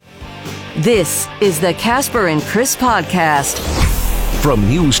This is the Kasper and Chris podcast. From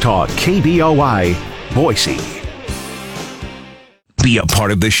News Talk KBOI, Boise. Be a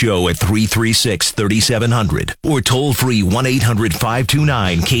part of the show at 336-3700 or toll free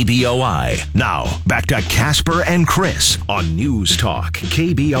 1-800-529-KBOI. Now, back to Kasper and Chris on News Talk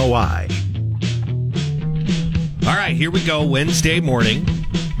KBOI. All right, here we go. Wednesday morning.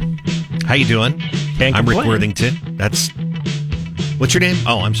 How you doing? I'm Rick Worthington. What's your name?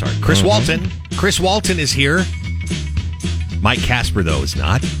 Oh, I'm sorry. Chris Walton. Chris Walton is here. Mike Kasper, though, is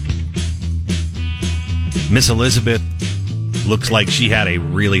not. Miss Elizabeth looks like she had a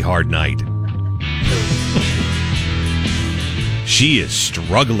really hard night. She is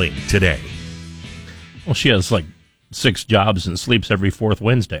struggling today. Well, she has like 6 jobs and sleeps every 4th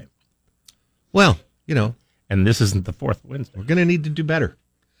Wednesday. Well, you know. And this isn't the 4th Wednesday. We're going to need to do better.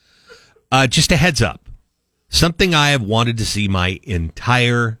 Just a heads up. Something I have wanted to see my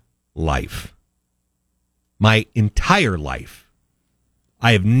entire life. My entire life.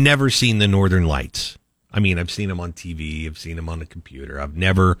 I have never seen the Northern Lights. I mean, I've seen them on TV. I've seen them on the computer. I've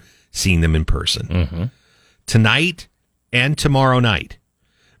never seen them in person. Mm-hmm. Tonight and tomorrow night,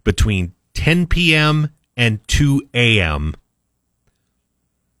 between 10 p.m. and 2 a.m.,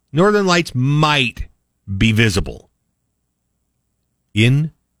 Northern Lights might be visible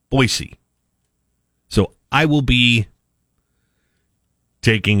in Boise. So I will be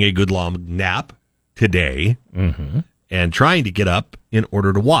taking a good long nap today and trying to get up in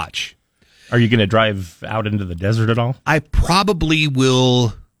order to watch. Are you going to drive out into the desert at all? I probably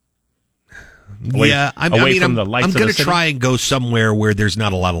will. I'm going to try and go somewhere where there's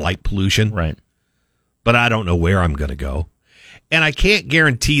not a lot of light pollution. Right. But I don't know where I'm going to go. And I can't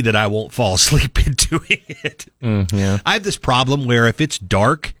guarantee that I won't fall asleep in doing it. Yeah. I have this problem where if it's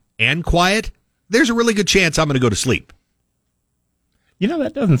dark and quiet, there's a really good chance I'm going to go to sleep. You know,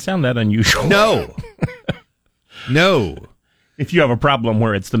 that doesn't sound that unusual. No. No. If you have a problem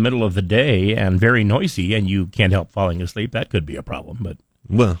where it's the middle of the day and very noisy and you can't help falling asleep, that could be a problem. But,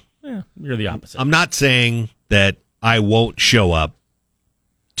 well, you're the opposite. I'm not saying that I won't show up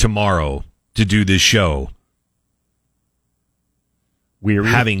tomorrow to do this show. Weary?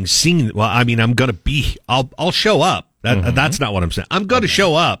 Having seen, I'm going to be, I'll show up. That's not what I'm saying. I'm going to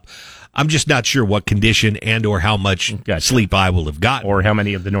show up. I'm just not sure what condition and or how much sleep I will have gotten. Or how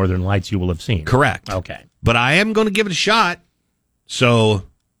many of the Northern Lights you will have seen. Correct. Okay. But I am going to give it a shot. So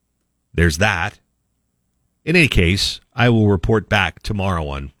there's that. In any case, I will report back tomorrow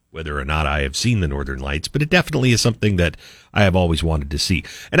on whether or not I have seen the Northern Lights. But it definitely is something that I have always wanted to see.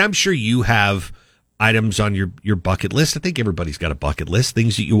 And I'm sure you have items on your bucket list. I think everybody's got a bucket list.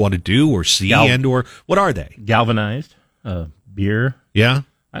 Things that you want to do or see and or what are they? Galvanized, beer. Yeah.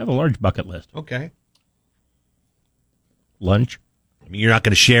 I have a large bucket list. Okay. Lunch. I mean, you're not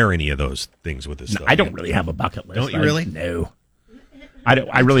going to share any of those things with us. No, I don't really have a bucket list. Don't you really? No.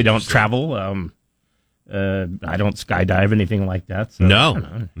 I really don't travel. I don't skydive, anything like that. So,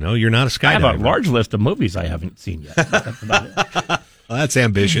 No, you're not a skydiver. I have a large list of movies I haven't seen yet. That's about it. Well, that's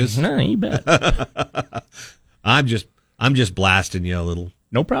ambitious. No, you bet. I'm just blasting you a little.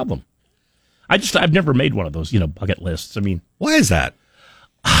 No problem. I've never made one of those, bucket lists. I mean, why is that?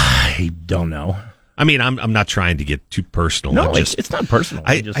 I don't know. I mean, I'm not trying to get too personal. No, it's not personal.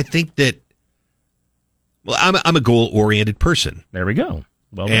 I think that. Well, I'm a goal-oriented person. There we go.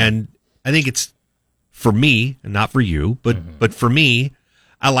 Well done. And I think it's for me, and not for you, but for me,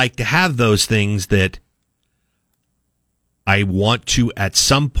 I like to have those things that I want to at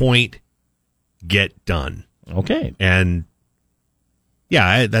some point get done. Okay. And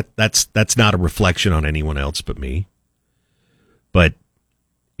yeah, that's not a reflection on anyone else but me. But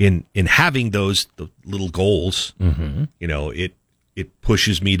in having the little goals, it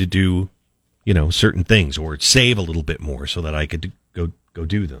pushes me to do, certain things or save a little bit more so that I could go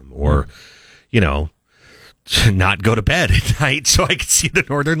do them or, not go to bed at night so I could see the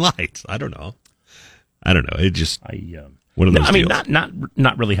Northern Lights. I don't know. It just one of those deals. I mean,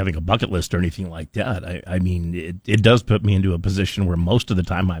 not really having a bucket list or anything like that. I mean, it does put me into a position where most of the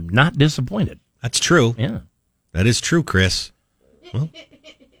time I'm not disappointed. That's true. Yeah. That is true, Chris. Well.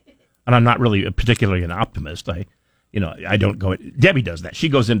 And I'm not really particularly an optimist. I don't go. Debbie does that. She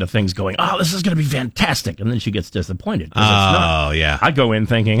goes into things going, "Oh, this is going to be fantastic," and then she gets disappointed. Yeah. I go in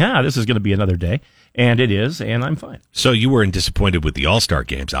thinking, this is going to be another day, and it is, and I'm fine. So you weren't disappointed with the All-Star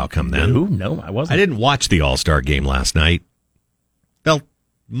Game's outcome then? No, I wasn't. I didn't watch the All-Star Game last night. Felt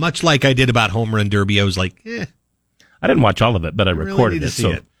much like I did about Home Run Derby. I was like, I didn't watch all of it, but I recorded really it.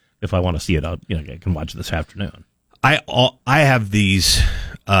 So if I want to see it, I can watch it this afternoon. I have these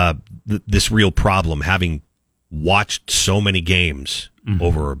this real problem having watched so many games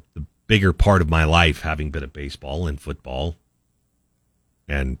over the bigger part of my life, having been a baseball and football,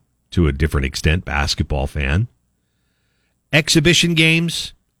 and to a different extent, basketball fan. Exhibition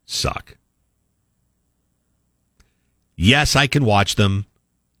games suck. Yes, I can watch them,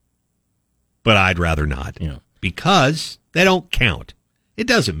 but I'd rather not. Yeah. Because they don't count. It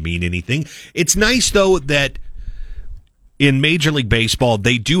doesn't mean anything. It's nice, though, that in Major League Baseball,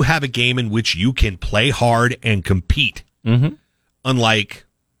 they do have a game in which you can play hard and compete. Mm-hmm. Unlike,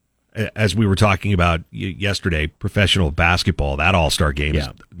 as we were talking about yesterday, professional basketball, that all-star game is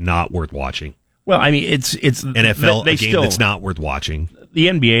not worth watching. Well, I mean, it's NFL, a game that's not worth watching. The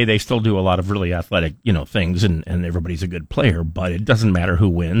NBA, they still do a lot of really athletic, things, and everybody's a good player, but it doesn't matter who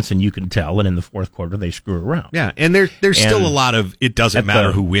wins, and you can tell, and in the fourth quarter, they screw around. Yeah, and there's still a lot of, it doesn't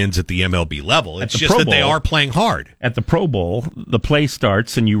matter who wins at the MLB level. It's just that they are playing hard. At the Pro Bowl, the play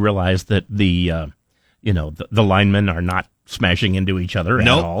starts, and you realize that the linemen are not smashing into each other at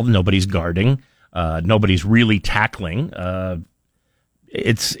all. Nobody's guarding. Nobody's really tackling.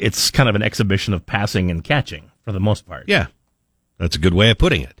 It's kind of an exhibition of passing and catching for the most part. Yeah, that's a good way of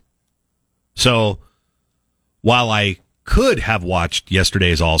putting it. So while I could have watched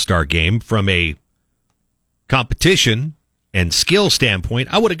yesterday's All-Star game from a competition and skill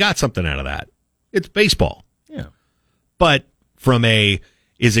standpoint, I would have got something out of that. It's baseball. Yeah. But from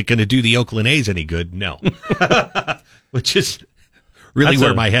is it going to do the Oakland A's any good? No. Which is really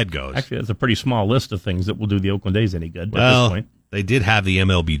where my head goes. Actually, that's a pretty small list of things that will do the Oakland A's any good at this point. They did have the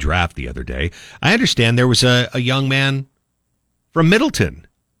MLB draft the other day. I understand there was a young man from Middleton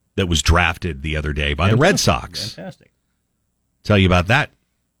that was drafted the other day by the Red Sox. Fantastic. Tell you about that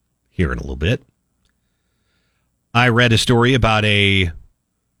here in a little bit. I read a story about a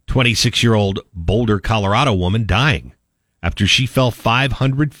 26-year-old Boulder, Colorado woman dying after she fell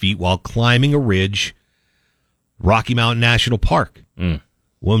 500 feet while climbing a ridge, Rocky Mountain National Park.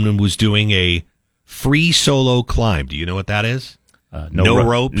 Woman was doing a free solo climb. Do you know what that is? No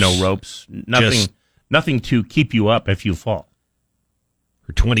ropes. No ropes. Nothing to keep you up if you fall.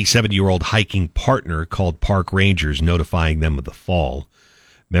 Her 27-year-old hiking partner called park rangers, notifying them of the fall.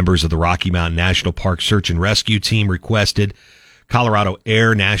 Members of the Rocky Mountain National Park Search and Rescue Team requested Colorado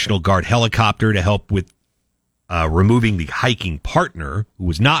Air National Guard helicopter to help with removing the hiking partner, who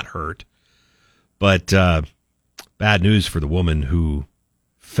was not hurt. But bad news for the woman who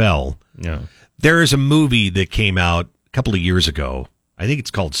fell. Yeah. There is a movie that came out a couple of years ago. I think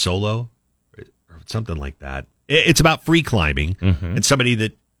it's called Solo or something like that. It's about free climbing and somebody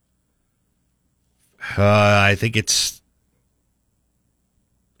that I think is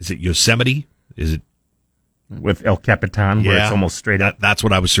it Yosemite? Is it with El Capitan where it's almost straight up? That's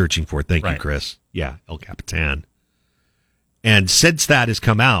what I was searching for. Thank you, Chris. Yeah, El Capitan. And since that has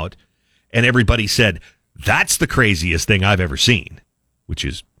come out, and everybody said, that's the craziest thing I've ever seen, which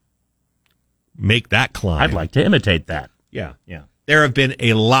is make that climb. I'd like to imitate that. Yeah. Yeah. There have been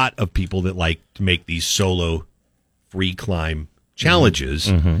a lot of people that like to make these solo free climb challenges.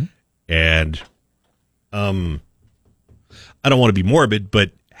 And I don't want to be morbid,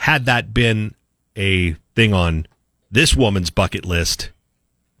 but had that been a thing on this woman's bucket list,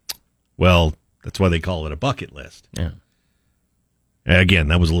 well, that's why they call it a bucket list. Yeah. Again,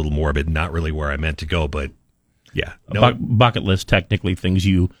 that was a little morbid, not really where I meant to go, but yeah. No, bucket list, technically things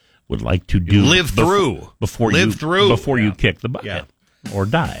you would like to do. Before you kick the bucket or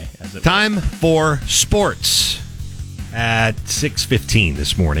die. Time for sports at 6:15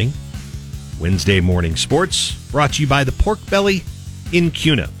 this morning. Wednesday morning sports brought to you by the Pork Belly in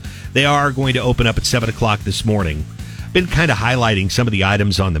Cuna. They are going to open up at 7 o'clock this morning. Been kind of highlighting some of the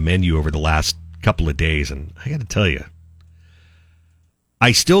items on the menu over the last couple of days, and I got to tell you,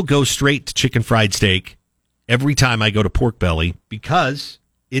 I still go straight to chicken fried steak every time I go to Pork Belly because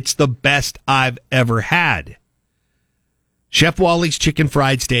it's the best I've ever had. Chef Wally's chicken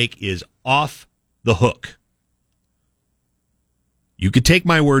fried steak is off the hook. You could take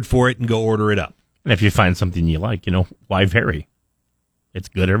my word for it and go order it up. And if you find something you like, why vary? It's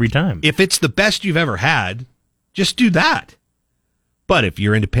good every time. If it's the best you've ever had, just do that. But if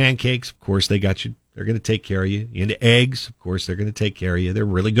you're into pancakes, of course, they got you. They're going to take care of you. You're into eggs, of course, they're going to take care of you. They're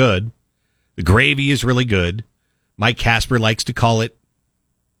really good. The gravy is really good. Mike Kasper likes to call it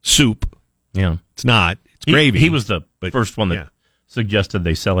soup. Yeah. It's not. It's gravy. He was the first one that suggested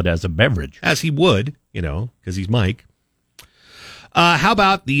they sell it as a beverage. As he would, because he's Mike. How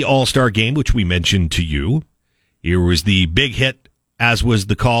about the All-Star Game, which we mentioned to you? Here was the big hit, as was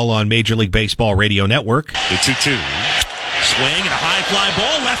the call on Major League Baseball Radio Network. The 2-2. Swing and a high fly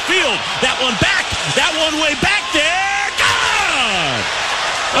ball, left field. That one back. That one way back there. Gone!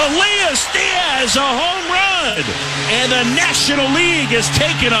 Elias Diaz, a home run. And the National League has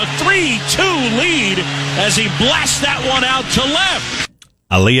taken a 3-2 lead as he blasts that one out to left.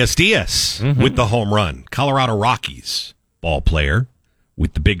 Elias Diaz with the home run. Colorado Rockies ball player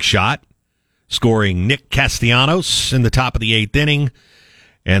with the big shot, scoring Nick Castellanos in the top of the 8th inning.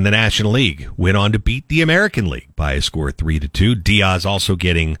 And the National League went on to beat the American League by a score of 3-2. Diaz also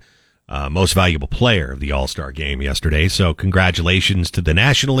getting most valuable player of the All-Star game yesterday. So congratulations to the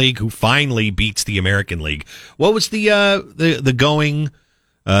National League, who finally beats the American League. What was the going?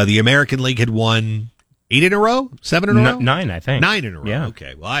 The American League had won 8 in a row? 7 in a row? 9, I think. 9 in a row. Yeah.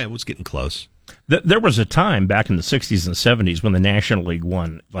 Okay. Well, I was getting close. There was a time back in the 60s and 70s when the National League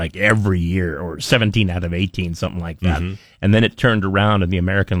won like every year, or 17 out of 18, something like that. And then it turned around, and the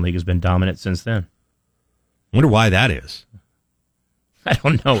American League has been dominant since then. I wonder why that is. I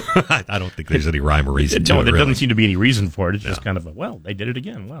don't know. I don't think there's any rhyme or reason to it. There really doesn't seem to be any reason for it. It's just kind of they did it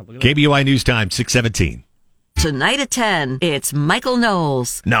again. Wow, look at that. KBOI News Time, 6:17. Tonight at 10, it's Michael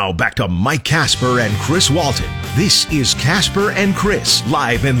Knowles. Now back to Mike Kasper and Chris Walton. This is Kasper and Chris,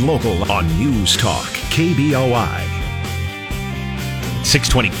 live and local on News Talk KBOI.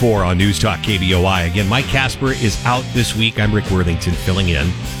 6:24 on News Talk KBOI. Again, Mike Kasper is out this week. I'm Rick Worthington filling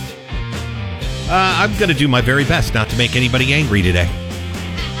in. I'm going to do my very best not to make anybody angry today.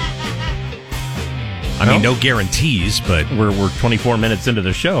 I mean, no guarantees, but we're 24 minutes into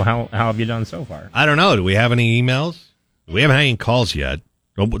the show. How have you done so far? I don't know. Do we have any emails? We haven't had any calls yet.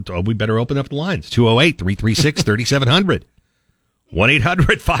 Oh, we better open up the lines. 208-336-3700.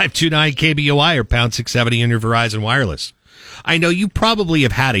 1-800-529-KBOI or pound 670 on your Verizon Wireless. I know you probably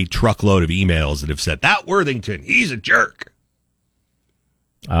have had a truckload of emails that have said, that Worthington, he's a jerk.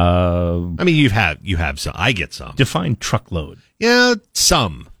 I mean, you have some. I get some. Define truckload. Yeah,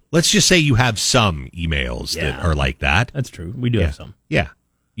 some. Let's just say you have some emails that are like that. That's true. We do have some. Yeah.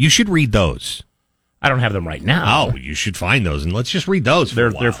 You should read those. I don't have them right now. Oh, you should find those, and let's just read those for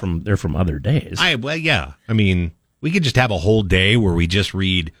a while. They're from other days. Well, yeah. I mean, we could just have a whole day where we just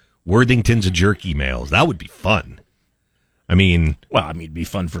read Worthington's a jerk emails. That would be fun. I mean... Well, I mean, it'd be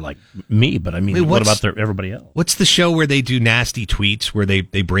fun for, like, me, but I mean, what about everybody else? What's the show where they do nasty tweets, where they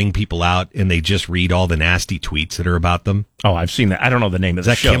bring people out and they just read all the nasty tweets that are about them? Oh, I've seen that. I don't know the name of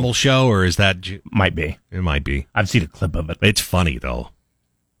the show. Is that Kimmel Show, or is that... Might be. It might be. I've seen a clip of it. It's funny, though.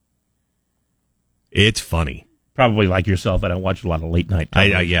 It's funny. Probably like yourself, I don't watch a lot of late-night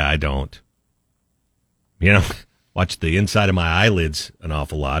television. I don't. You know, watch the inside of my eyelids an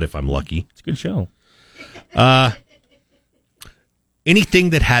awful lot, if I'm lucky. It's a good show. Anything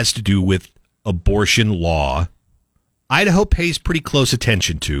that has to do with abortion law, Idaho pays pretty close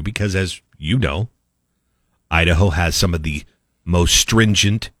attention to, because, as you know, Idaho has some of the most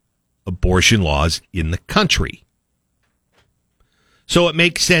stringent abortion laws in the country. So it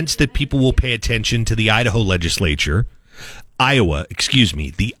makes sense that people will pay attention to the Idaho legislature.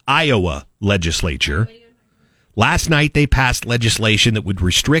 The Iowa legislature. Last night they passed legislation that would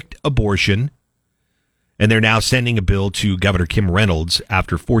restrict abortion, and they're now sending a bill to Governor Kim Reynolds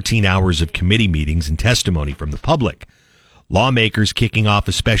after 14 hours of committee meetings and testimony from the public. Lawmakers kicking off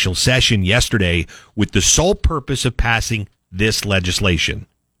a special session yesterday with the sole purpose of passing this legislation.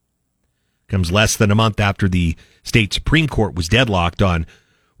 Comes less than a month after the state Supreme Court was deadlocked on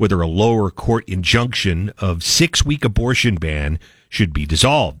whether a lower court injunction of 6-week abortion ban should be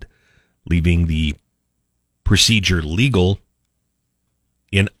dissolved, leaving the procedure legal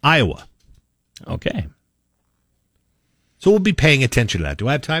in Iowa. Okay. So we'll be paying attention to that. Do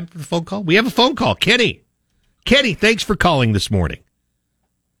I have time for the phone call? We have a phone call. Kenny, thanks for calling this morning.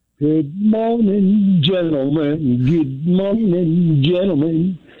 Good morning, gentlemen. Good morning,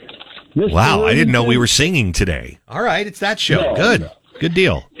 gentlemen. Mr. Wow, I didn't know we were singing today. All right, it's that show. No, Good. no. Good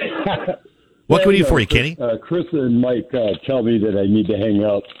deal. What can we do for you, Kenny? Chris and Mike tell me that I need to hang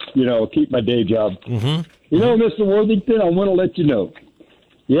out, keep my day job. Mm-hmm. Mr. Worthington, I want to let you know.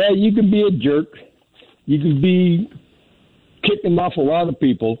 Yeah, you can be a jerk. You can be kicking off a lot of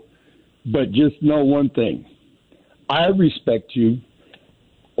people, but just know one thing. I respect you.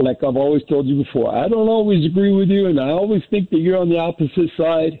 Like I've always told you before, I don't always agree with you, and I always think that you're on the opposite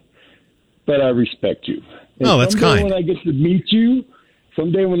side, but I respect you. And that's kind.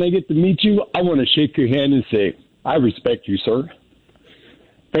 Someday when I get to meet you, I want to shake your hand and say, I respect you, sir.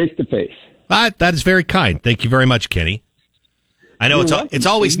 Face to face. That is very kind. Thank you very much, Kenny. I know it's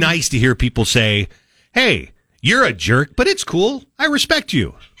always nice to hear people say, hey, you're a jerk, but it's cool. I respect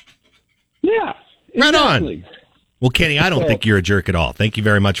you. Yeah. Right exactly. on. Well, Kenny, I don't think you're a jerk at all. Thank you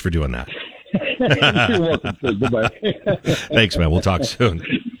very much for doing that. You're welcome, sir. Goodbye. Thanks, man. We'll talk soon.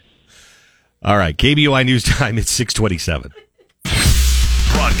 All right. KBOI News Time. It's 6:27.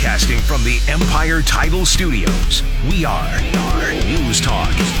 Broadcasting from the Empire Title Studios, we are News Talk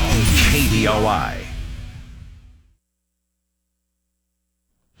KBOI.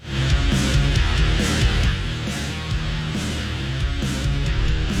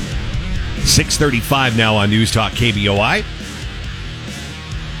 .635 now on News Talk KBOI.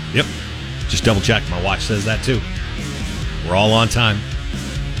 Yep. Just double check. My watch says that too. We're all on time.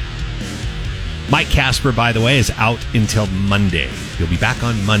 Mike Kasper, by the way, is out until Monday. He'll be back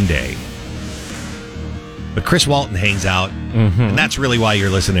on Monday. But Chris Walton hangs out, and that's really why you're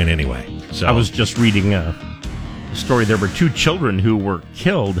listening anyway. So I was just reading a story. There were 2 children who were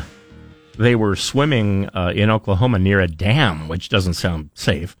killed. They were swimming in Oklahoma near a dam, which doesn't sound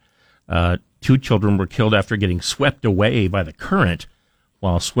safe. 2 children were killed after getting swept away by the current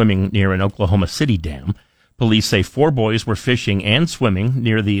while swimming near an Oklahoma City dam. Police say 4 boys were fishing and swimming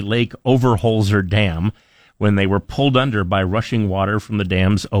near the Lake Overholser Dam when they were pulled under by rushing water from the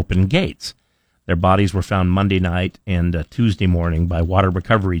dam's open gates. Their bodies were found Monday night and Tuesday morning by water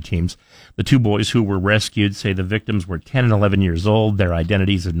recovery teams. The 2 boys who were rescued say the victims were 10 and 11 years old. Their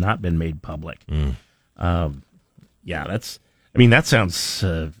identities have not been made public. That sounds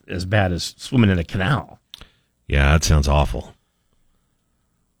as bad as swimming in a canal. Yeah, that sounds awful.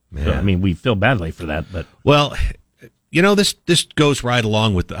 So, we feel badly for that, but well, this goes right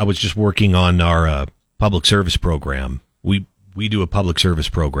along with. I was just working on our public service program. We do a public service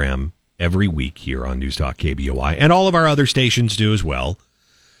program every week here on News Talk KBOI, and all of our other stations do as well.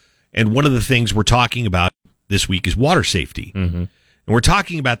 And one of the things we're talking about this week is water safety, and we're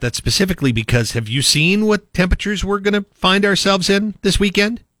talking about that specifically because have you seen what temperatures we're going to find ourselves in this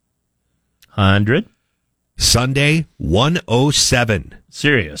weekend? 100. Sunday, 107.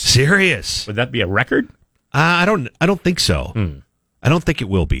 Serious. Would that be a record? I don't think so. I don't think it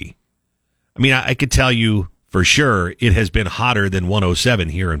will be. I could tell you for sure it has been hotter than 107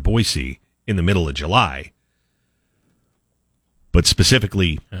 here in Boise in the middle of July. But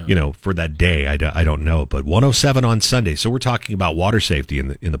specifically, for that day, I don't know. But 107 on Sunday. So we're talking about water safety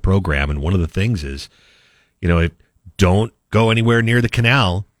in the program. And one of the things is, don't go anywhere near the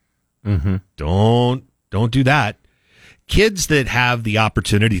canal. Don't do that. Kids that have the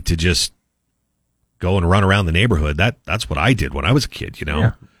opportunity to just go and run around the neighborhood, that's what I did when I was a kid,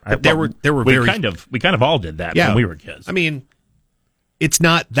 Yeah. We kind of all did that when we were kids. It's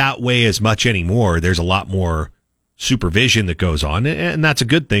not that way as much anymore. There's a lot more supervision that goes on, and that's a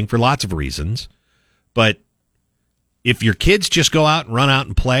good thing for lots of reasons. But if your kids just go out and run out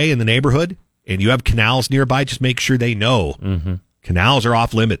and play in the neighborhood and you have canals nearby, just make sure they know canals are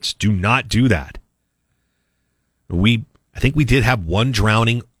off limits. Do not do that. I think we did have 1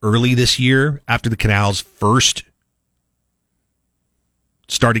 drowning early this year after the canals first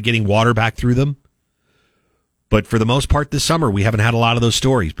started getting water back through them. But for the most part this summer, we haven't had a lot of those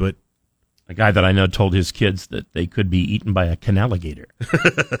stories. But a guy that I know told his kids that they could be eaten by a canaligator.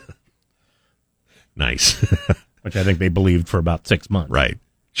 Nice. Which I think they believed for about 6 months. Right.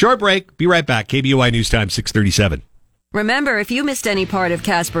 Short break. Be right back. KBOI News Time, 6:37. Remember, if you missed any part of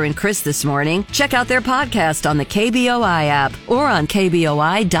Kasper and Chris this morning, check out their podcast on the KBOI app or on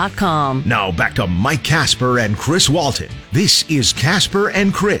KBOI.com. Now back to Mike Kasper and Chris Walton. This is Kasper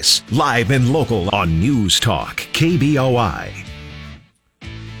and Chris, live and local on News Talk KBOI.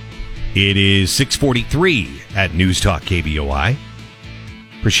 It is 6:43 at News Talk KBOI.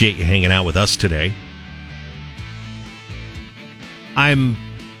 Appreciate you hanging out with us today. I'm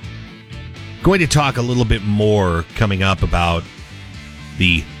going to talk a little bit more coming up about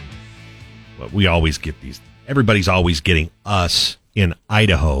we always get these. Everybody's always getting us in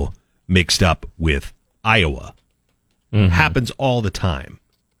Idaho mixed up with Iowa. Happens all the time.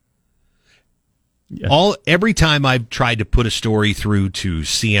 Yeah. Every time I've tried to put a story through to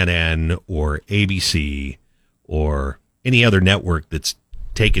CNN or ABC or any other network that's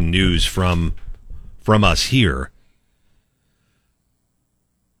taken news from us here,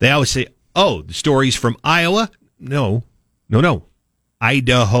 they always say, "Oh, the story's from Iowa?" No.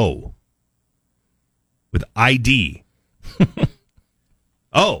 Idaho. With ID.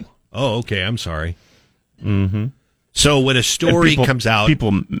 Oh, okay, I'm sorry. So when a story comes out...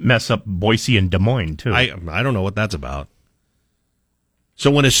 People mess up Boise and Des Moines, too. I don't know what that's about.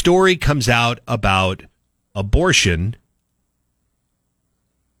 So when a story comes out about abortion,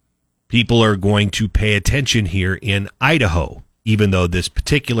 people are going to pay attention here in Idaho, even though this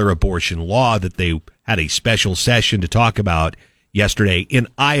particular abortion law that they had a special session to talk about yesterday in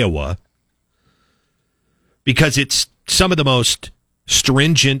Iowa, because it's some of the most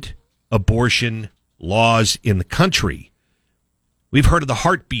stringent abortion laws in the country. We've heard of the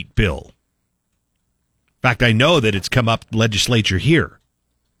heartbeat bill. In fact, I know that it's come up legislature here.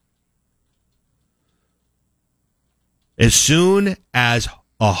 As soon as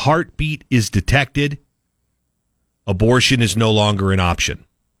a heartbeat is detected, abortion is no longer an option.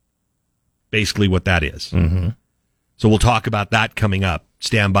 Basically what that is. Mm-hmm. So we'll talk about that coming up.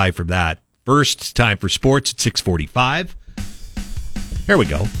 Stand by for that. First, it's time for sports at 6:45. Here we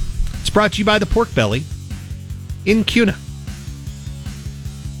go. It's brought to you by the Pork Belly in Cuna.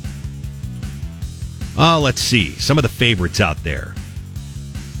 Let's see. Some of the favorites out there.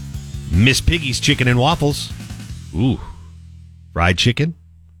 Miss Piggy's Chicken and Waffles. Ooh. Fried chicken.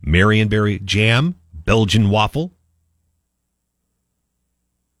 Marionberry jam. Belgian waffle.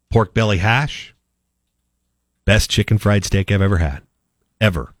 Pork belly hash. Best chicken fried steak I've ever had.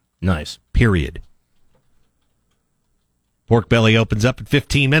 Ever. Nice. Period. Pork belly opens up in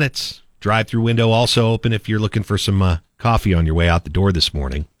 15 minutes. Drive-through window also open if you're looking for some coffee on your way out the door this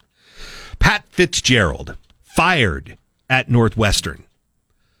morning. Pat Fitzgerald, fired at Northwestern.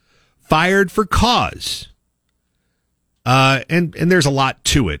 Fired for cause. And there's a lot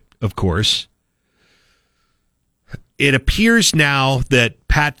to it, of course. It appears now that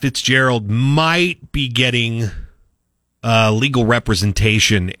Pat Fitzgerald might be getting legal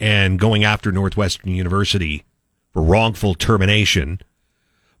representation and going after Northwestern University for wrongful termination.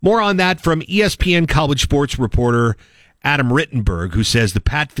 More on that from ESPN college sports reporter Adam Rittenberg, who says the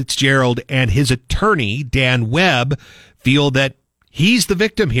Pat Fitzgerald and his attorney, Dan Webb, feel that he's the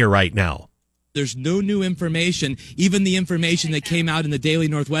victim here right now. There's no new information. Even the information that came out in the Daily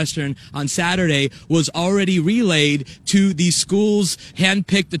Northwestern on Saturday was already relayed to the school's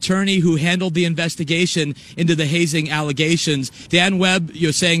hand-picked attorney who handled the investigation into the hazing allegations. Dan Webb,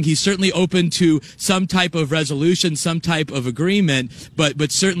 you're saying he's certainly open to some type of resolution, some type of agreement, but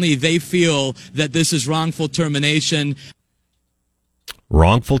certainly they feel that this is wrongful termination.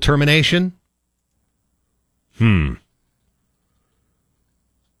 Wrongful termination?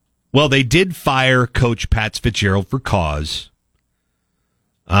 Well, they did fire Coach Pat Fitzgerald for cause.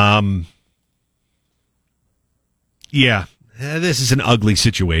 Yeah, this is an ugly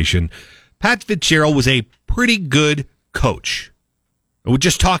situation. Pat Fitzgerald was a pretty good coach. We're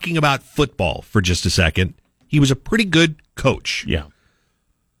just talking about football for just a second. He was a pretty good coach. Yeah.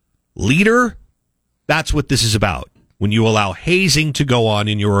 Leader, that's what this is about. When you allow hazing to go on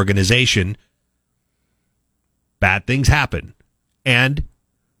in your organization, bad things happen. And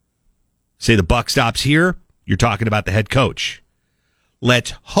say the buck stops here, you're talking about the head coach.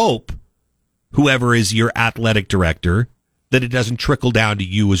 Let's hope, whoever is your athletic director, that it doesn't trickle down to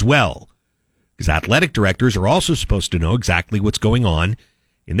you as well. Because athletic directors are also supposed to know exactly what's going on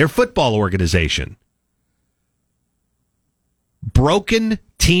in their football organization. Broken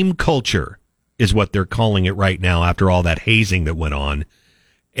team culture is what they're calling it right now after all that hazing that went on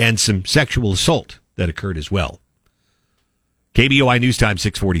and some sexual assault that occurred as well. KBOI News Time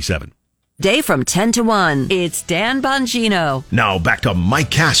 647. Day from 10 to 1. It's Dan Bongino. Now back to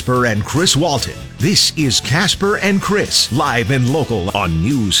Mike Kasper and Chris Walton. This is Kasper and Chris, live and local on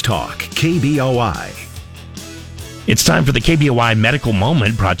News Talk, KBOI. It's time for the KBOI Medical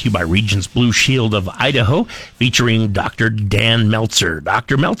Moment, brought to you by Regents Blue Shield of Idaho, featuring Dr. Dan Meltzer.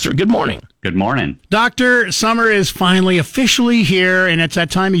 Dr. Meltzer, good morning. Good morning. Doctor, summer is finally officially here, and it's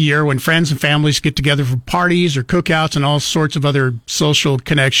that time of year when friends and families get together for parties or cookouts and all sorts of other social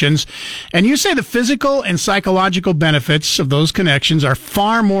connections. And you say the physical and psychological benefits of those connections are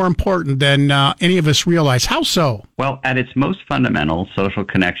far more important than any of us realize. How so? Well, at its most fundamental, social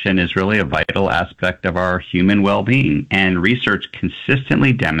connection is really a vital aspect of our human well-being. And research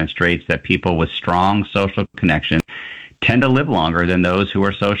consistently demonstrates that people with strong social connections tend to live longer than those who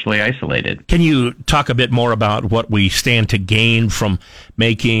are socially isolated. Can you talk a bit more about what we stand to gain from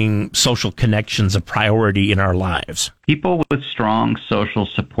making social connections a priority in our lives? People with strong social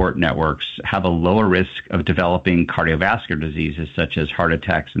support networks have a lower risk of developing cardiovascular diseases such as heart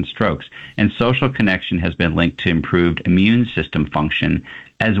attacks and strokes. And social connection has been linked to improved immune system function,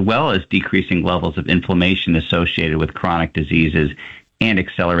 as well as decreasing levels of inflammation associated with chronic diseases and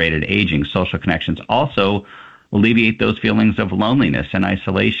accelerated aging. Social connections also alleviate those feelings of loneliness and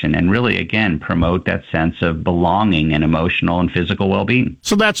isolation, and really, again, promote that sense of belonging and emotional and physical well-being.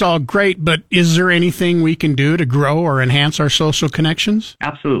 So that's all great, but is there anything we can do to grow or enhance our social connections?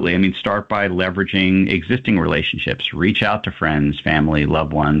 Absolutely. I mean, start by leveraging existing relationships. Reach out to friends, family,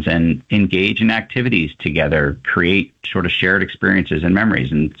 loved ones, and engage in activities together. Create sort of shared experiences and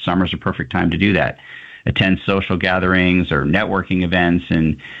memories, and summer's a perfect time to do that. Attend social gatherings or networking events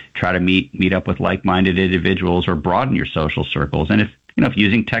and try to meet up with like-minded individuals or broaden your social circles. And if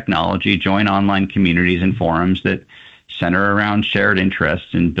using technology, join online communities and forums that center around shared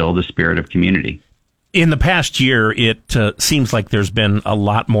interests and build a spirit of community. In the past year, it seems like there's been a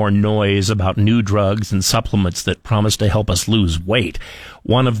lot more noise about new drugs and supplements that promise to help us lose weight.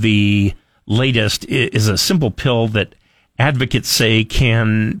 One of the latest is a simple pill that advocates say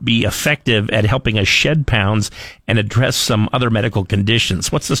can be effective at helping us shed pounds and address some other medical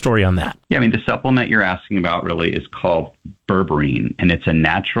conditions. What's the story on that? Yeah, I mean, the supplement you're asking about really is called berberine, and it's a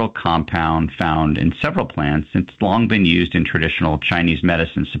natural compound found in several plants. It's long been used in traditional Chinese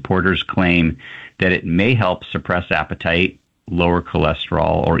medicine. Supporters claim that it may help suppress appetite, lower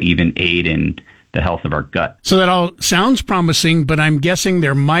cholesterol, or even aid in the health of our gut. So that all sounds promising, but I'm guessing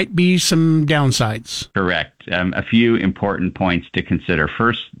there might be some downsides. Correct. A few important points to consider.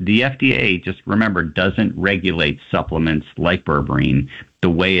 First, the FDA, just remember, doesn't regulate supplements like berberine the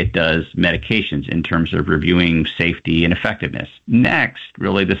way it does medications in terms of reviewing safety and effectiveness. Next,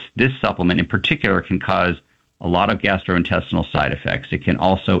 really, this supplement in particular can cause a lot of gastrointestinal side effects. It can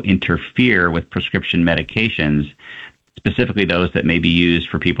also interfere with prescription medications, specifically those that may be used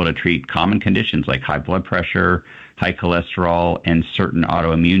for people to treat common conditions like high blood pressure, high cholesterol, and certain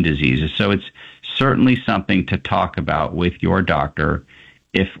autoimmune diseases. So it's certainly something to talk about with your doctor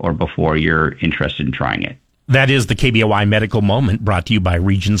if or before you're interested in trying it. That is the KBOI Medical Moment, brought to you by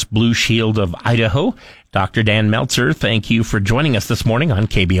Regents Blue Shield of Idaho. Dr. Dan Meltzer, thank you for joining us this morning on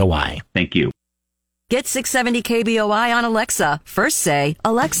KBOI. Thank you. Get 670 KBOI on Alexa. First say,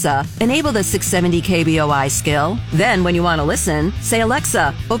 Alexa, enable the 670 KBOI skill. Then when you want to listen, say,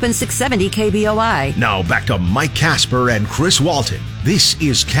 Alexa, open 670 KBOI. Now back to Mike Kasper and Chris Walton. This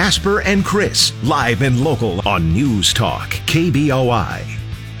is Kasper and Chris, live and local on News Talk, KBOI.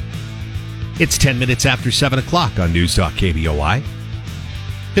 It's 10 minutes after 7 o'clock on News Talk KBOI.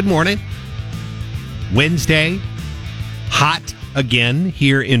 Good morning. Wednesday, hot again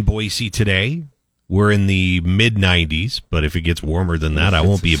here in Boise today. We're in the mid-90s, but if it gets warmer than that, I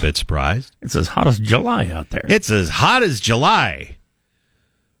won't be a bit surprised. It's as hot as July out there. It's as hot as July.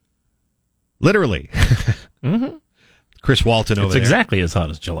 Literally. Mm-hmm. Chris Walton over there. there. It's exactly as hot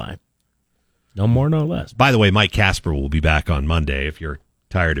as July. No more, no less. By the way, Mike Kasper will be back on Monday. If you're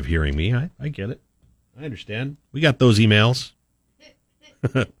tired of hearing me, I get it. I understand. We got those emails.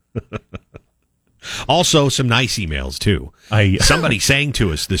 Also, some nice emails, too. Somebody sang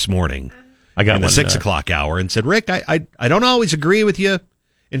to us this morning. I got in the 6 o'clock hour and said, Rick, I don't always agree with you.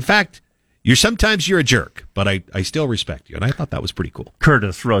 In fact, sometimes you're a jerk, but I still respect you. And I thought that was pretty cool.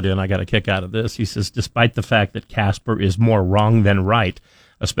 Curtis wrote in, I got a kick out of this. He says, despite the fact that Kasper is more wrong than right,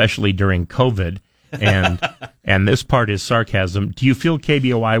 especially during COVID, and this part is sarcasm, do you feel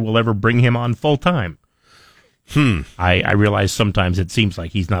KBOI will ever bring him on full time? I realize sometimes it seems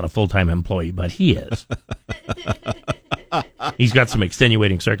like he's not a full-time employee, but he is. He's got some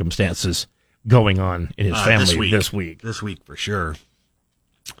extenuating circumstances going on in his family this week. This week, for sure.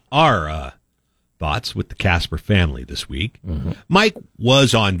 Our thoughts with the Kasper family this week. Mm-hmm. Mike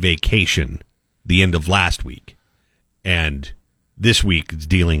was on vacation the end of last week, and this week is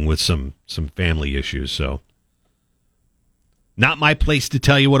dealing with some family issues. So, not my place to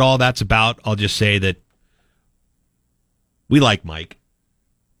tell you what all that's about. I'll just say that we like Mike.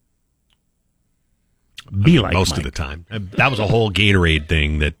 Most of the time. That was a whole Gatorade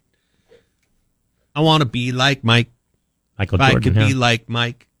thing that I want to be like Mike. Michael Jordan. I could be like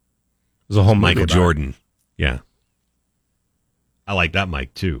Mike. There's a whole Michael Jordan. Yeah. I like that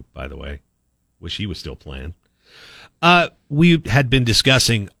Mike, too, by the way. Wish he was still playing. We had been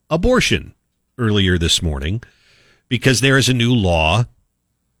discussing abortion earlier this morning because there is a new law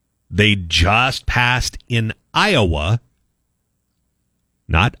they just passed in Iowa,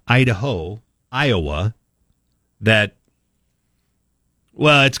 not Idaho, Iowa, that,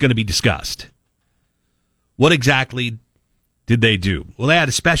 well, it's going to be discussed. What exactly did they do? Well, they had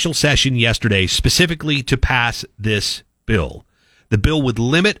a special session yesterday specifically to pass this bill. The bill would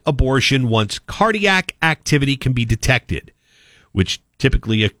limit abortion once cardiac activity can be detected, which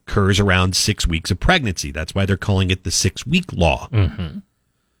typically occurs around 6 weeks of pregnancy. That's why they're calling it the 6-week law. Mm-hmm.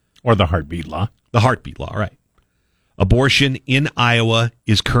 Or the heartbeat law. The heartbeat law, right. Abortion in Iowa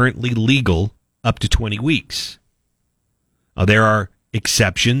is currently legal up to 20 weeks. Now, there are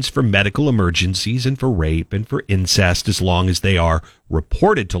exceptions for medical emergencies and for rape and for incest as long as they are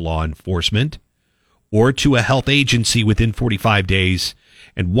reported to law enforcement or to a health agency within 45 days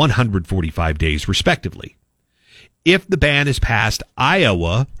and 145 days, respectively. If the ban is passed,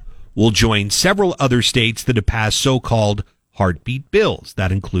 Iowa will join several other states that have passed so-called heartbeat bills.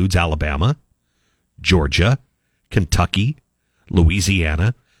 That includes Alabama, Georgia, Kentucky,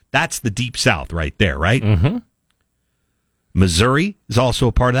 Louisiana. That's the Deep South right there, right? Mm-hmm. Missouri is also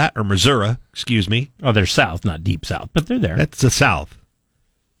a part of that, or Missouri, excuse me. Oh, they're South, not Deep South, but they're there. That's the South.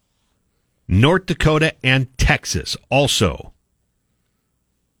 North Dakota and Texas. Also,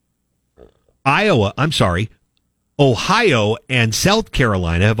 Ohio and South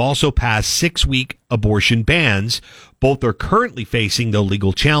Carolina have also passed 6-week abortion bans. Both are currently facing the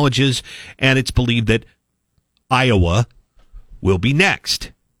legal challenges, and it's believed that Iowa will be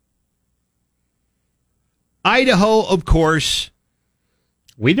next. Idaho, of course.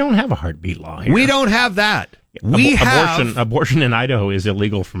 We don't have a heartbeat law here. We don't have that. Abortion in Idaho is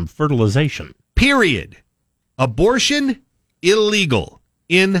illegal from fertilization. Period. Abortion illegal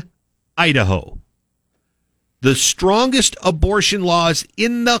in Idaho. The strongest abortion laws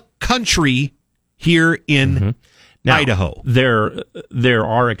in the country here in Now, Idaho. There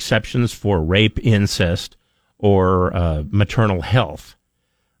are exceptions for rape, incest, or maternal health.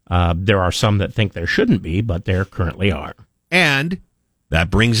 There are some that think there shouldn't be, but there currently are. And that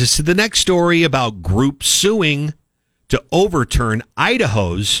brings us to the next story about groups suing to overturn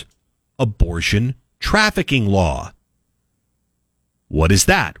Idaho's abortion trafficking law. What is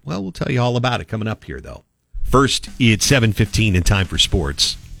that? Well, we'll tell you all about it coming up here, though. First, it's 7:15 and time for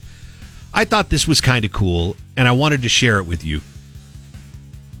sports. I thought this was kind of cool, and I wanted to share it with you.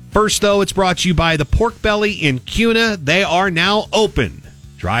 First, though, it's brought to you by the Pork Belly in Cuna. They are now open.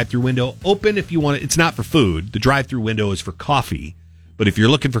 Drive-through window open if you want it. It's not for food. The drive-through window is for coffee. But if you're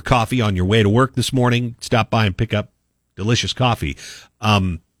looking for coffee on your way to work this morning, stop by and pick up delicious coffee.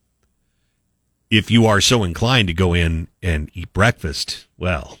 If you are so inclined to go in and eat breakfast,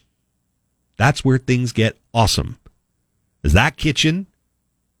 well, that's where things get awesome. As that kitchen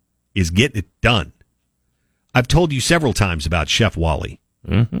is getting it done. I've told you several times about Chef Wally.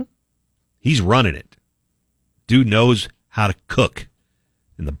 Mm-hmm. He's running it. Dude knows how to cook.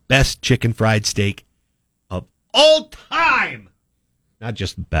 And the best chicken fried steak of all time. Not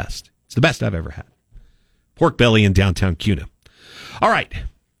just the best. It's the best I've ever had. Pork Belly in downtown Cuna. All right.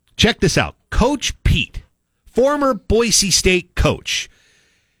 Check this out. Coach Pete, former Boise State coach.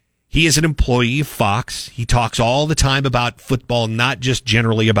 He is an employee of Fox. He talks all the time about football, not just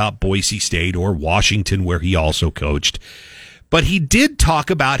generally about Boise State or Washington, where he also coached. But he did talk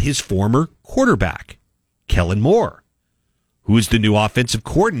about his former quarterback, Kellen Moore, who is the new offensive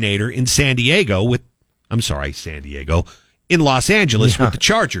coordinator in San Diego, in Los Angeles with the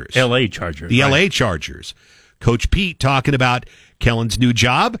Chargers. L.A. Chargers. The L.A. Chargers. Coach Pete talking about Kellen's new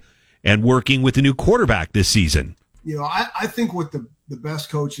job and working with the new quarterback this season. You know, I think what the best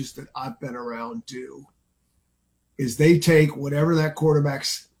coaches that I've been around do is they take whatever that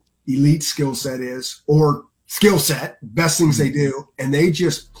quarterback's elite skill set is, or skill set, best things they do, and they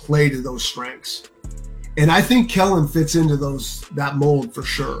just play to those strengths. And I think Kellen fits into that mold for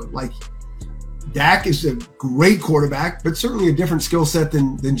sure. Like, Dak is a great quarterback, but certainly a different skill set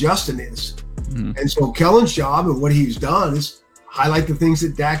than Justin is. Mm-hmm. And so Kellen's job and what he's done is highlight the things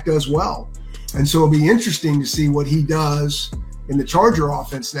that Dak does well. And so it'll be interesting to see what he does in the Charger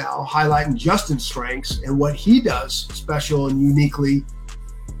offense now, highlighting Justin's strengths and what he does special and uniquely,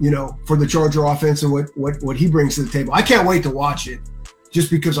 for the Charger offense and what he brings to the table. I can't wait to watch it just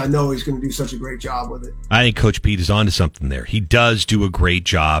because I know he's going to do such a great job with it. I think Coach Pete is onto something there. He does do a great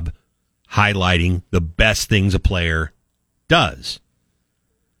job highlighting the best things a player does.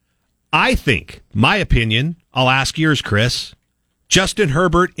 I think, my opinion, I'll ask yours, Chris. Justin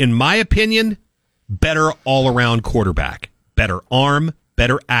Herbert, in my opinion, better all-around quarterback. Better arm,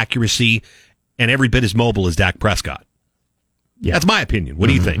 better accuracy, and every bit as mobile as Dak Prescott. Yeah. That's my opinion. What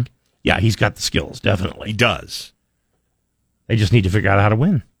do you think? Yeah, he's got the skills, definitely. He does. They just need to figure out how to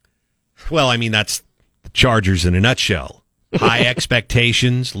win. Well, I mean, that's the Chargers in a nutshell. High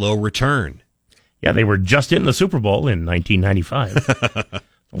expectations, low return. Yeah, they were just in the Super Bowl in 1995.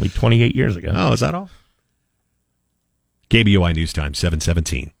 Only 28 years ago. Oh, is that all? KBOI News Time,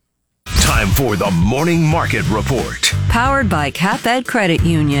 7:17. Time for the Morning Market Report. Powered by CapEd Credit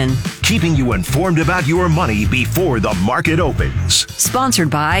Union. Keeping you informed about your money before the market opens. Sponsored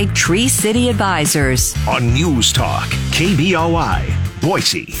by Tree City Advisors. On News Talk, KBOI,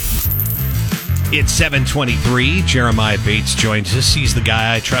 Boise. It's 7:23. Jeremiah Bates joins us. He's the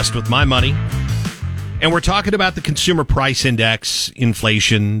guy I trust with my money. And we're talking about the consumer price index,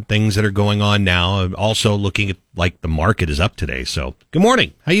 inflation, things that are going on now. I'm also looking at like the market is up today. So good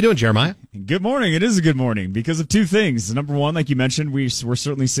morning. How you doing, Jeremiah? Good morning. It is a good morning because of two things. Number one, like you mentioned, we're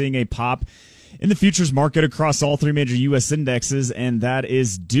certainly seeing a pop in the futures market across all three major U.S. indexes, and that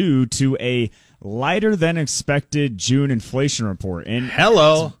is due to a lighter than expected June inflation report. And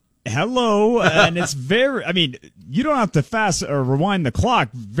Hello, and it's you don't have to fast or rewind the clock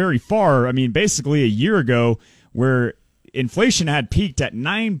very far. I mean, basically a year ago, where inflation had peaked at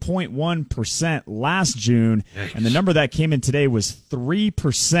 9.1% last June, and the number that came in today was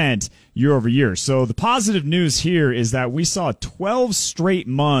 3% year over year. So the positive news here is that we saw 12 straight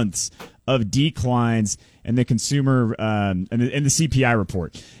months of declines in the consumer in the CPI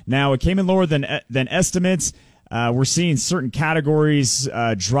report. Now, it came in lower than estimates. We're seeing certain categories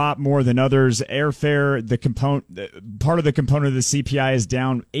drop more than others. Airfare, part of the component of the CPI, is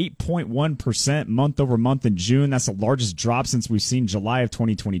down 8.1% month over month in June. That's the largest drop since we've seen July of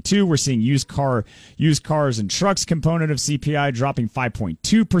 2022. We're seeing used cars and trucks component of CPI dropping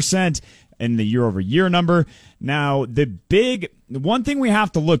 5.2% in the year over year number. Now, the one thing we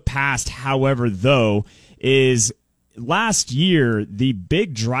have to look past, however, though, is last year, the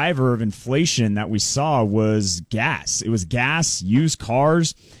big driver of inflation that we saw was gas. It was gas, used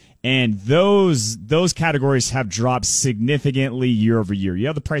cars, and those categories have dropped significantly year over year. You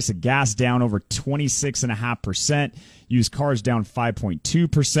have the price of gas down over 26.5%, used cars down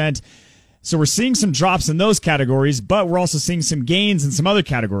 5.2%. So we're seeing some drops in those categories, but we're also seeing some gains in some other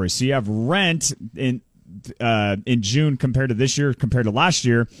categories. So you have rent in June compared to last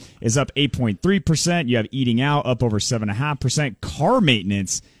year is up 8.3%. You have eating out up over 7.5%. Car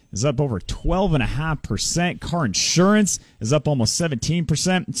maintenance is up over 12.5%. Car insurance is up almost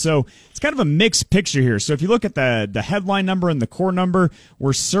 17%. So it's kind of a mixed picture here. So if you look at the headline number and the core number,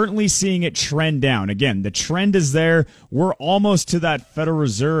 we're certainly seeing it trend down. Again, the trend is there. We're almost to that Federal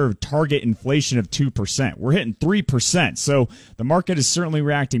Reserve target inflation of 2%. We're hitting 3%. So the market is certainly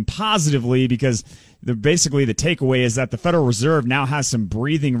reacting positively because basically the takeaway is that the Federal Reserve now has some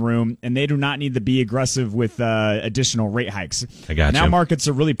breathing room and they do not need to be aggressive with additional rate hikes. I got now you. Markets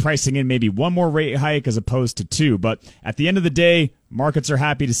are really pricing in maybe one more rate hike as opposed to two. But at the end of the day, markets are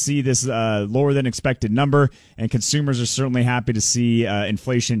happy to see this lower than expected number, and consumers are certainly happy to see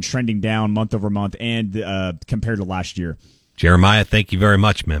inflation trending down month over month and compared to last year. Jeremiah, thank you very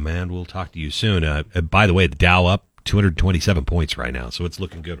much, man. We'll talk to you soon. By the way, the Dow up 227 points right now, so it's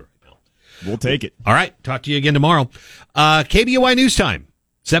looking good right now. We'll take it. All right. Talk to you again tomorrow. KBOI News Time,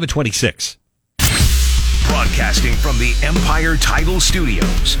 7:26. Broadcasting from the Empire Title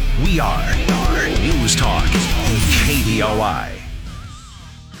Studios, we are News Talk, KBOI.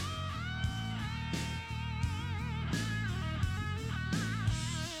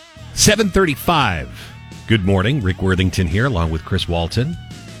 $7:35. Good morning. Rick Worthington here, along with Chris Walton.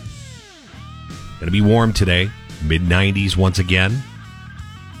 Going to be warm today. Mid-90s once again.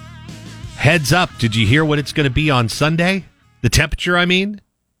 Heads up. Did you hear what it's going to be on Sunday? The temperature, I mean?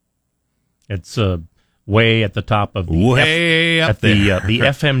 It's way at the top of the the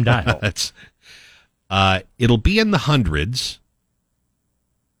FM dial. It'll be in the hundreds.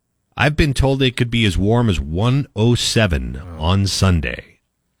 I've been told it could be as warm as 107 on Sunday.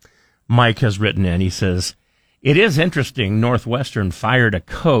 Mike has written in. He says, it is interesting Northwestern fired a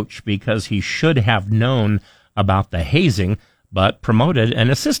coach because he should have known about the hazing, but promoted an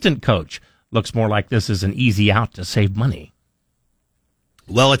assistant coach. Looks more like this is an easy out to save money.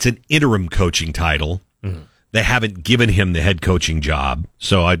 Well, it's an interim coaching title. Mm. They haven't given him the head coaching job,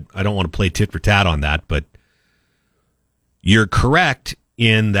 so I don't want to play tit for tat on that, but you're correct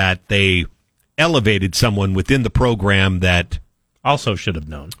in that they elevated someone within the program that also should have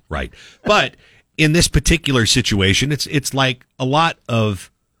known. Right. But in this particular situation, it's like a lot of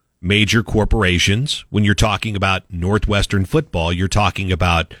major corporations. When you're talking about Northwestern football, you're talking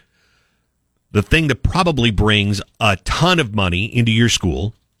about the thing that probably brings a ton of money into your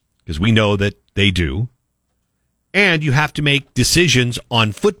school, because we know that they do. And you have to make decisions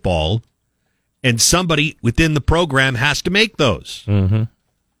on football, and somebody within the program has to make those. Mm-hmm.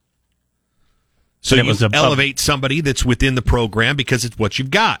 So you elevate somebody that's within the program because it's what you've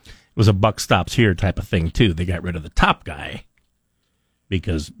got. It was a buck stops here type of thing, too. They got rid of the top guy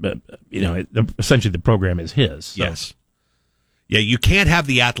because, essentially the program is his. So. Yes. Yeah, you can't have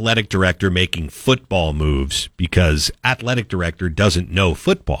the athletic director making football moves because athletic director doesn't know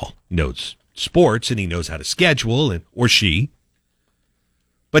football. He knows sports and he knows how to schedule, or she,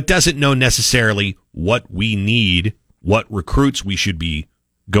 but doesn't know necessarily what we need, what recruits we should be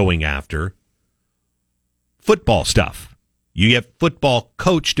going after. Football stuff. You have football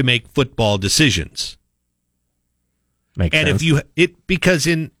coach to make football decisions. Makes sense. Because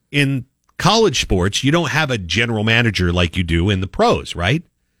in college sports, you don't have a general manager like you do in the pros, right?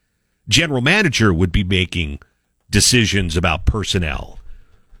 General manager would be making decisions about personnel.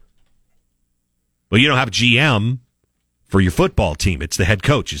 But you don't have a GM for your football team. It's the head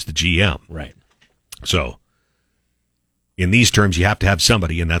coach, it's the GM. Right. So, in these terms, you have to have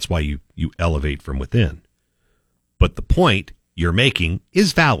somebody, and that's why you elevate from within. But the point you're making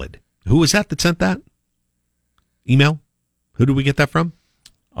is valid. Who was that sent that email? Who did we get that from?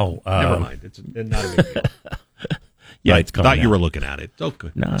 Oh, never mind. It's not a big deal. Yeah, I thought you were looking at it. It's okay.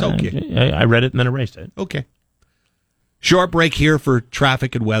 No, it's okay. I read it and then erased it. Okay. Short break here for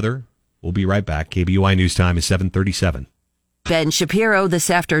traffic and weather. We'll be right back. KBOI News Time is 7:37. Ben Shapiro this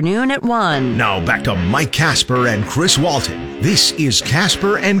afternoon at 1. Now back to Mike Kasper and Chris Walton. This is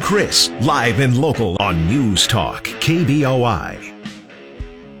Kasper and Chris, live and local on News Talk, KBOI.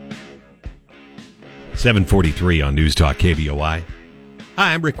 7:43 on News Talk KBOI.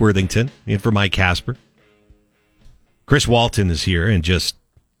 Hi, I'm Rick Worthington, in for Mike Kasper. Chris Walton is here and just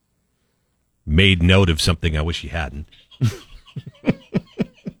made note of something I wish he hadn't.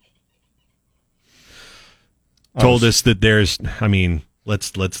 Told us that there's,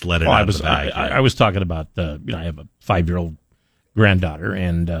 let's let it out of the bag. I was talking about, I have a 5-year-old granddaughter,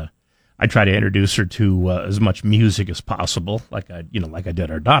 and I try to introduce her to as much music as possible, like I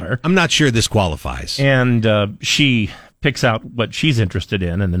did our daughter. I'm not sure this qualifies. And she picks out what she's interested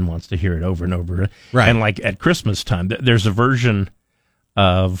in and then wants to hear it over and over. Right. And like at Christmas time, there's a version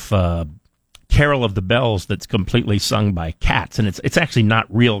of Carol of the Bells that's completely sung by cats, and it's actually not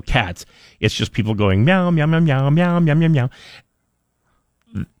real cats. It's just people going meow, meow, meow, meow, meow, meow, meow, meow.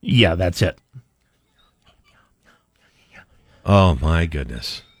 Yeah, that's it. Oh, my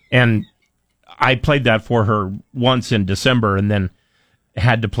goodness. And I played that for her once in December and then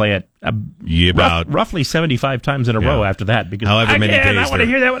had to play it roughly 75 times in a row after that. Because however many days I want to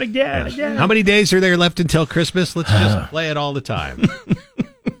hear that one again. How many days are there left until Christmas? Let's just play it all the time.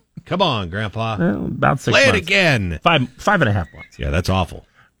 Come on, Grandpa. Well, about 6 play months. It again. 5.5 months. Yeah, that's awful.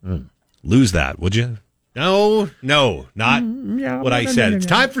 Lose that, would you? No, not what I said. It's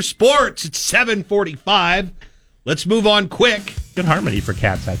time for sports. It's 7:45. Let's move on quick. Good harmony for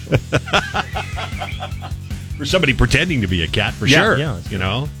cats, actually. For somebody pretending to be a cat, for sure. Yeah,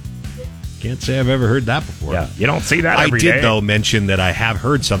 can't say I've ever heard that before. Yeah, you don't see that every day. I did, though, mention that I have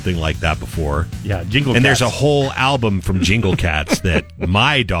heard something like that before. Yeah, Jingle And Cats. there's a whole album from Jingle Cats that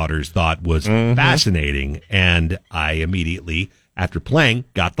my daughters thought was fascinating, and I immediately, after playing,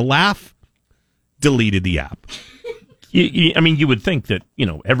 got the laugh, deleted the app. You would think that,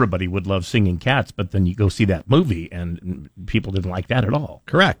 everybody would love singing cats, but then you go see that movie, and people didn't like that at all.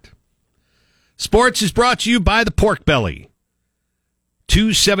 Correct. Sports is brought to you by the Pork Belly.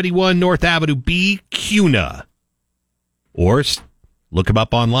 271 North Avenue B, Cuna. Or look them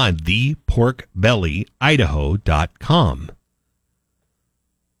up online, theporkbellyidaho.com.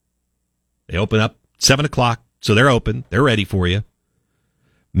 They open up 7 o'clock, so they're open. They're ready for you.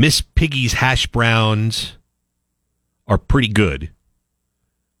 Miss Piggy's hash browns are pretty good.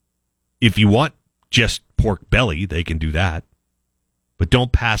 If you want just pork belly, they can do that. But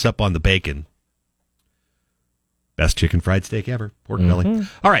don't pass up on the bacon. Best chicken fried steak ever. Pork belly.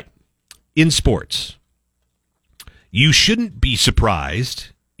 All right. In sports, you shouldn't be surprised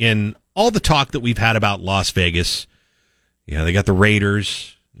in all the talk that we've had about Las Vegas. Yeah, they got the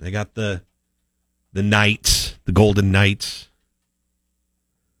Raiders. They got the Knights, the Golden Knights.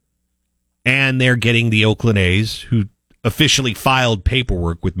 And they're getting the Oakland A's, who officially filed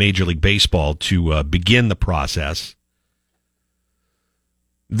paperwork with Major League Baseball to begin the process.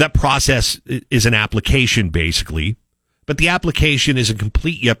 That process is an application, basically, but the application isn't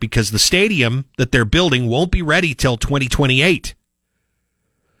complete yet because the stadium that they're building won't be ready till 2028.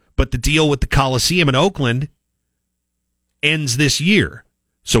 But the deal with the Coliseum in Oakland ends this year.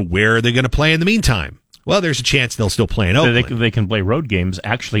 So where are they going to play in the meantime? Well, there's a chance they'll still play in Oakland. They can play road games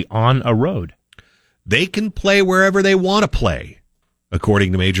actually on a road. They can play wherever they want to play,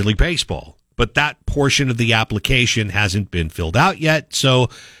 according to Major League Baseball. But that portion of the application hasn't been filled out yet, so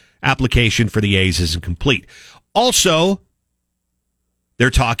application for the A's isn't complete. Also,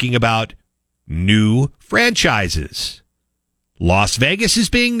 they're talking about new franchises. Las Vegas is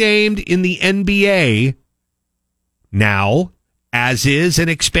being named in the NBA now, as is an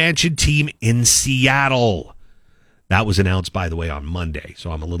expansion team in Seattle. That was announced, by the way, on Monday,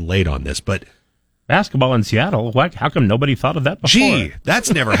 so I'm a little late on this, but basketball in Seattle, how come nobody thought of that before? Gee,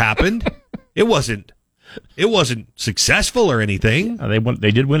 that's never happened. It wasn't successful or anything.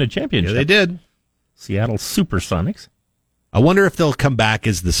 They did win a championship. Yeah, they did. Seattle Supersonics. I wonder if they'll come back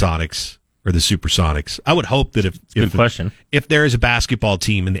as the Sonics or the Supersonics. I would hope that Good question. If there is a basketball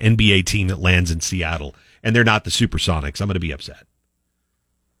team, an NBA team that lands in Seattle, and they're not the Supersonics, I'm going to be upset.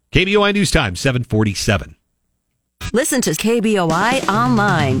 KBOI News Time, 7:47. Listen to KBOI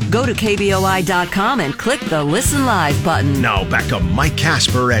online. Go to KBOI.com and click the Listen Live button. Now back to Mike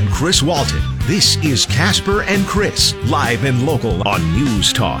Kasper and Chris Walton. This is Kasper and Chris, live and local on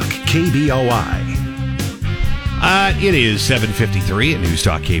News Talk, KBOI. It is 7:53 at News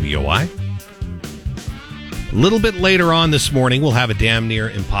Talk KBOI. A little bit later on this morning, we'll have a damn near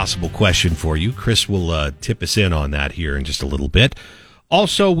impossible question for you. Chris will tip us in on that here in just a little bit.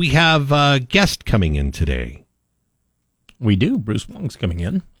 Also, we have a guest coming in today. We do. Bruce Wong's coming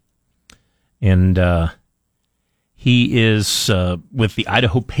in. And he is with the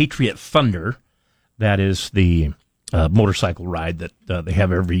Idaho Patriot Thunder. That is the motorcycle ride that they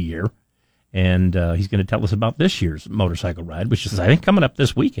have every year. And he's going to tell us about this year's motorcycle ride, which is, I think, coming up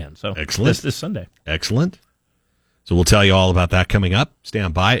this weekend. So excellent. This Sunday. Excellent. So we'll tell you all about that coming up.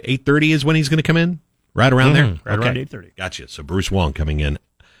 Stand by. 8:30 is when he's going to come in? Right around there? Right around 8:30. Gotcha. So Bruce Wong coming in.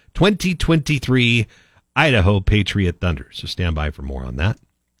 2023 Idaho Patriot Thunder. So stand by for more on that.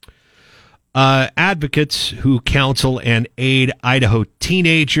 Advocates who counsel and aid Idaho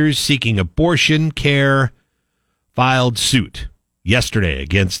teenagers seeking abortion care filed suit yesterday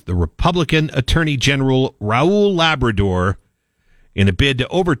against the Republican Attorney General Raul Labrador in a bid to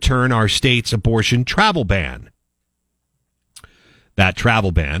overturn our state's abortion travel ban. That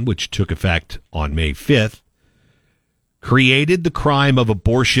travel ban, which took effect on May 5th, created the crime of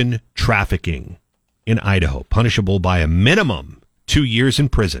abortion trafficking in Idaho, punishable by a minimum 2 years in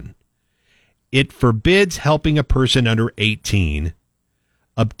prison. It forbids helping a person under 18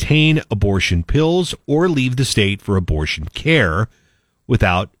 obtain abortion pills or leave the state for abortion care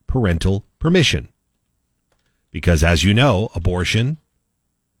without parental permission. Because, as you know, abortion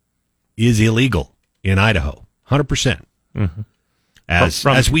is illegal in Idaho, 100%. Mm-hmm.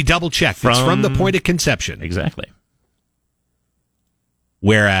 As we double-checked, it's from the point of conception. Exactly.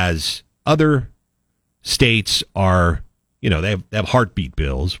 Whereas other states are, they have heartbeat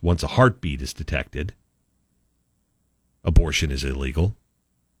bills. Once a heartbeat is detected, abortion is illegal.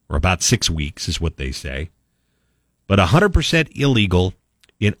 Or about 6 weeks is what they say. But 100% illegal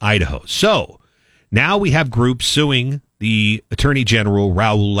in Idaho. So now we have groups suing the Attorney General,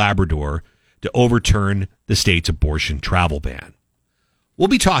 Raul Labrador, to overturn the state's abortion travel ban. We'll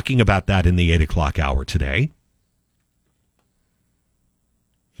be talking about that in the 8 o'clock hour today.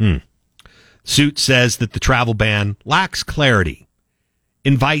 Suit says that the travel ban lacks clarity,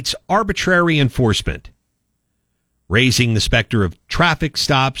 invites arbitrary enforcement, raising the specter of traffic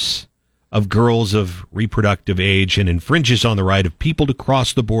stops of girls of reproductive age, and infringes on the right of people to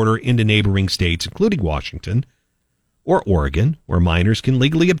cross the border into neighboring states, including Washington or Oregon, where minors can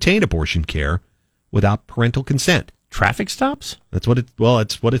legally obtain abortion care without parental consent. Traffic stops? That's what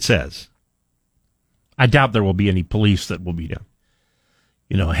it says. I doubt there will be any police that will be,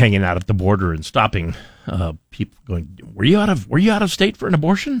 hanging out at the border and stopping people going, were you out of state for an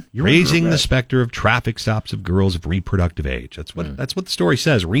abortion? You're raising the specter of traffic stops of girls of reproductive age. That's what the story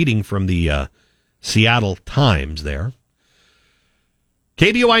says. Reading from the Seattle Times there.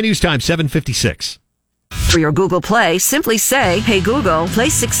 KBOI News Time, 7:56. For your Google Play, simply say, "Hey Google, play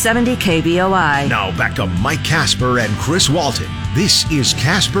 670 KBOI." Now back to Mike Kasper and Chris Walton. This is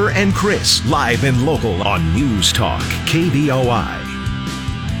Kasper and Chris, live and local on News Talk KBOI.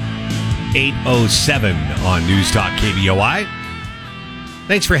 8:07 on News Talk KBOI.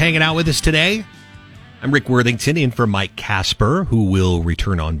 Thanks for hanging out with us today. I'm Rick Worthington in for Mike Kasper, who will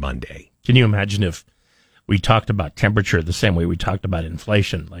return on Monday. Can you imagine if we talked about temperature the same way we talked about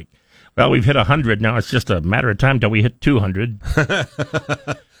inflation? Like, well, we've hit 100. Now it's just a matter of time till we hit 200.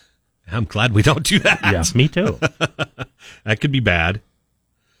 I'm glad we don't do that. Yeah, me too. That could be bad.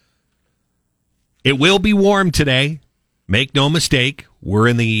 It will be warm today. Make no mistake. We're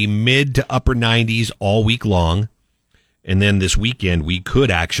in the mid to upper 90s all week long. And then this weekend, we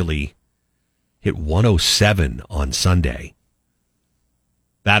could actually hit 107 on Sunday.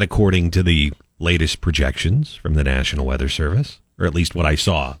 That according to the latest projections from the National Weather Service, or at least what I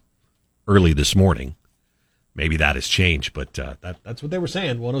saw early this morning. Maybe that has changed, but that's what they were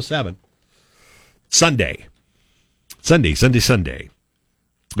saying, 107. Sunday.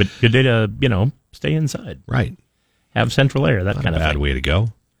 But good day to, stay inside. Right. Have central air, that Not kind a of bad thing. way to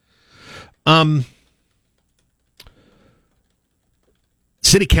go.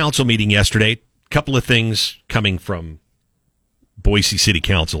 City Council meeting yesterday. Couple of things coming from Boise City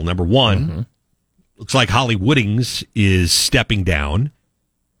Council. Number one, looks like Holly Woodings is stepping down.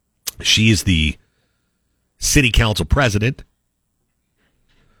 She is the City Council president,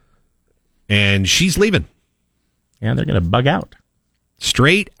 and she's leaving. Yeah, they're going to bug out.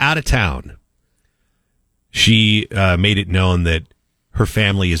 Straight out of town. She made it known that her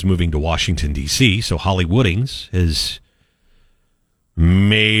family is moving to Washington, D.C., so Holly Woodings has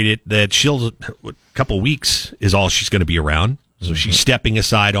made it that a couple weeks is all she's going to be around. So she's stepping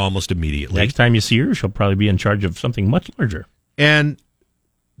aside almost immediately. Next time you see her, she'll probably be in charge of something much larger. And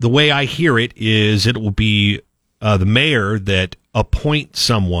the way I hear it is it will be the mayor that appoints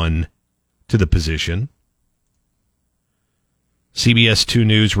someone to the position, CBS 2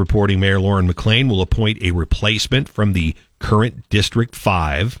 News reporting Mayor Lauren McLean will appoint a replacement from the current District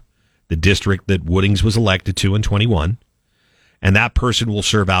 5, the district that Woodings was elected to in 21, and that person will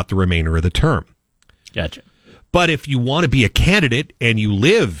serve out the remainder of the term. Gotcha. But if you want to be a candidate and you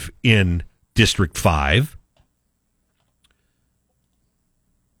live in District 5,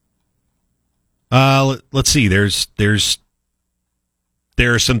 let's see, there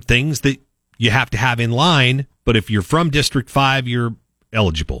are some things that you have to have in line, but if you're from District 5, you're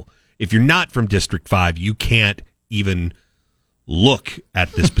eligible. If you're not from District 5, you can't even look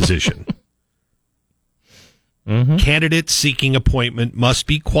at this position. Mm-hmm. Candidates seeking appointment must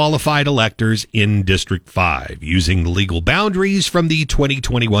be qualified electors in District 5 using the legal boundaries from the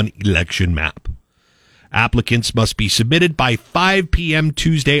 2021 election map. Applicants must be submitted by 5 p.m.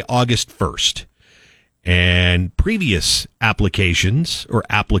 Tuesday, August 1st. And previous applications or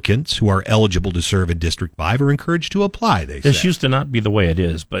applicants who are eligible to serve in District 5 are encouraged to apply, they say. This used to not be the way it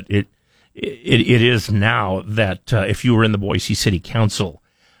is, but it is now that if you were in the Boise City Council,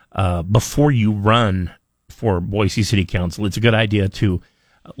 before you run for Boise City Council, it's a good idea to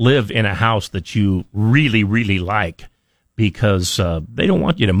live in a house that you really, really like, because they don't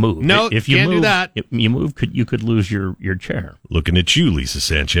want you to move. No, if you can't move, do that. If you move, you could lose your chair. Looking at you, Lisa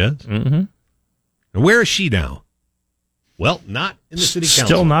Sanchez. Mm-hmm. And where is she now? Well, not in the city council.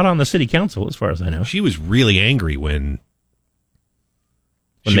 Still not on the city council, as far as I know. She was really angry when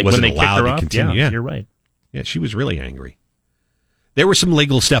she wasn't allowed to continue. Yeah, you're right. Yeah, she was really angry. There was some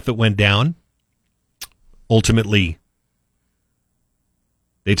legal stuff that went down. Ultimately,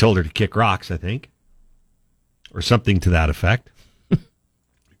 they told her to kick rocks, I think, or something to that effect.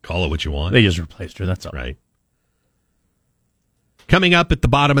 Call it what you want. They just replaced her, that's all. Right. Coming up at the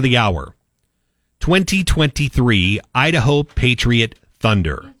bottom of the hour, 2023 Idaho Patriot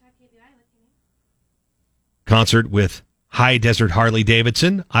Thunder. Concert with High Desert Harley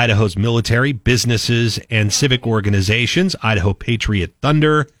Davidson, Idaho's military, businesses, and civic organizations. Idaho Patriot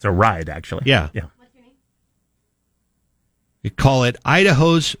Thunder. It's a ride, actually. Yeah. Yeah. We call it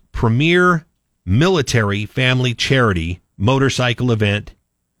Idaho's premier military family charity motorcycle event.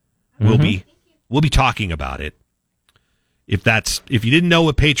 Mm-hmm. We'll be talking about it. If you didn't know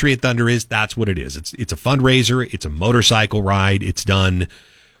what Patriot Thunder is, that's what it is. It's a fundraiser. It's a motorcycle ride. It's done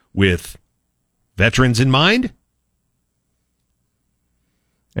with veterans in mind.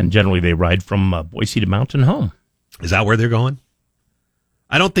 And generally they ride from Boise to Mountain Home. Is that where they're going?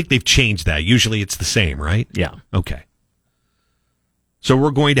 I don't think they've changed that. Usually it's the same, right? Yeah. Okay. So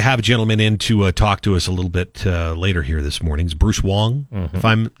we're going to have a gentleman in to talk to us a little bit later here this morning. It's Bruce Wong, if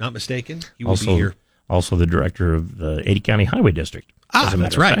I'm not mistaken. He will be here. Also the director of the 80 County Highway District.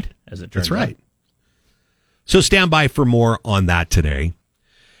 That's right. Fact, as it turns That's right. out. So stand by for more on that today.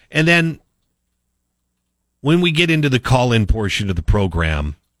 And then when we get into the call-in portion of the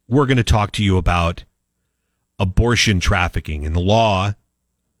program, we're going to talk to you about abortion trafficking and the law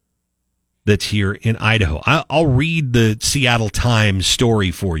that's here in Idaho. I'll read the Seattle Times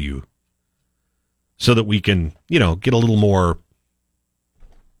story for you so that we can, get a little more.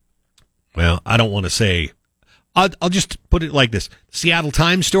 Well, I don't want to say. I'll just put it like this: the Seattle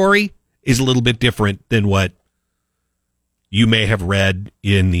Times story is a little bit different than what you may have read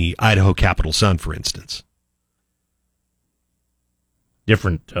in the Idaho Capital Sun, for instance.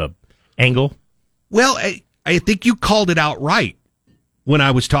 Different angle. Well, I think you called it out right when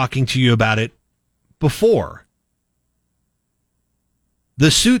I was talking to you about it before.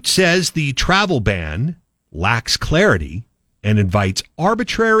 The suit says the travel ban lacks clarity and invites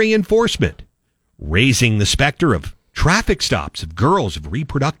arbitrary enforcement, raising the specter of traffic stops of girls of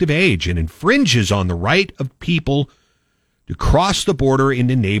reproductive age, and infringes on the right of people to cross the border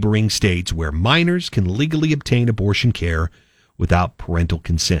into neighboring states where minors can legally obtain abortion care without parental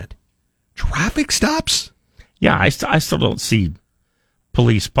consent. Traffic stops? Yeah, I still don't see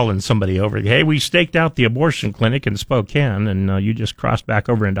police pulling somebody over. Hey, we staked out the abortion clinic in Spokane, and you just crossed back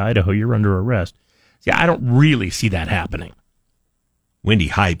over into Idaho. You're under arrest. Yeah, I don't really see that happening. Wendy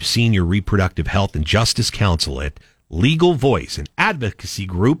Hype, Senior Reproductive Health and Justice Counsel at Legal Voice, an advocacy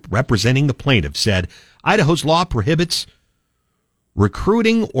group representing the plaintiff, said Idaho's law prohibits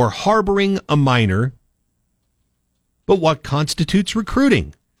recruiting or harboring a minor. But what constitutes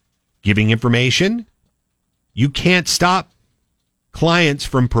recruiting? Giving information? You can't stop clients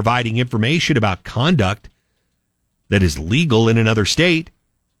from providing information about conduct that is legal in another state.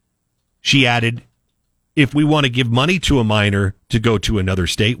 She added, if we want to give money to a minor to go to another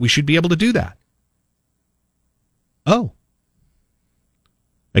state, we should be able to do that. Oh.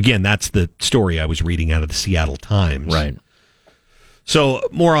 Again, that's the story I was reading out of the Seattle Times. Right. So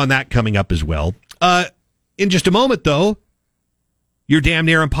more on that coming up as well. In just a moment, though, your damn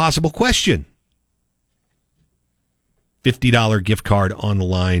near impossible question. $50 gift card on the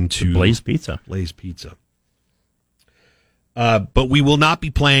line to Blaze Pizza. Blaze Pizza. But we will not be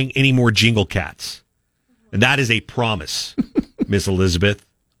playing any more Jingle Cats. And that is a promise, Miss Elizabeth.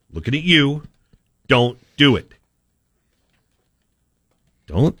 Looking at you. Don't do it.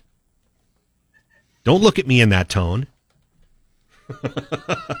 Don't look at me in that tone.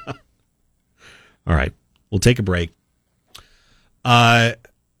 All right. We'll take a break. Oh,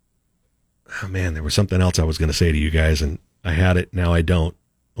 man, there was something else I was going to say to you guys, and I had it. Now I don't.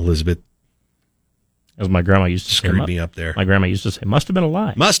 Elizabeth. As my grandma used to screwed me up there. My grandma used to say, must have been a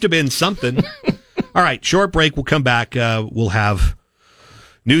lie. Must have been something. All right, short break. We'll come back. We'll have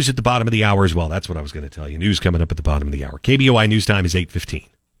news at the bottom of the hour as well. That's what I was going to tell you. News coming up at the bottom of the hour. KBOI News Time is 8:15.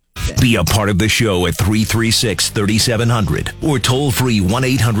 Be a part of the show at 336-3700 or toll free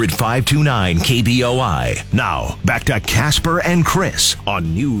 1-800-529-KBOI. Now, back to Kasper and Chris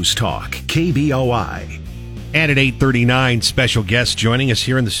on News Talk KBOI. And at 8:39, special guest joining us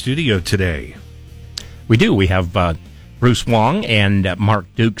here in the studio today. We do. We have Bruce Wong and Mark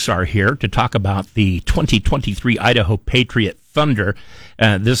Dukes are here to talk about the 2023 Idaho Patriot Thunder.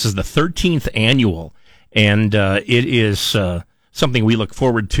 This is the 13th annual, and it is something we look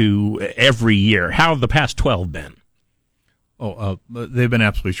forward to every year. How have the past 12 been? They've been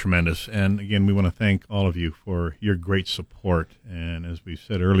absolutely tremendous. And again, we want to thank all of you for your great support. And as we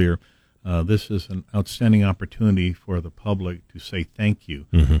said earlier, this is an outstanding opportunity for the public to say thank you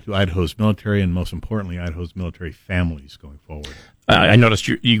to Idaho's military and, most importantly, Idaho's military families going forward. I noticed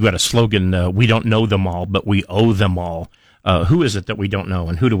you got a slogan, we don't know them all, but we owe them all. Who is it that we don't know,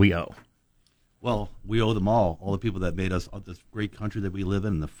 and who do we owe? Well, we owe them all the people that made us this great country that we live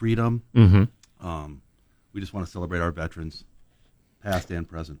in, and the freedom. We just want to celebrate our veterans, past and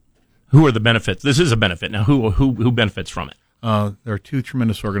present. Who are the benefits? This is a benefit. Now, who benefits from it? There are two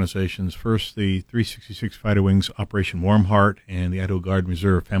tremendous organizations. First, the 366 Fighter Wings Operation Warm Heart and the Idaho Guard and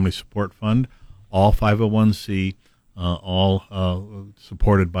Reserve Family Support Fund, all 501c, all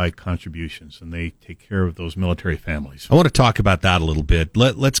supported by contributions, and they take care of those military families. I want to talk about that a little bit.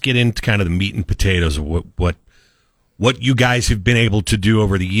 Let's get into kind of the meat and potatoes of what you guys have been able to do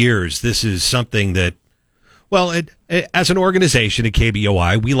over the years. This is something that, well, as an organization at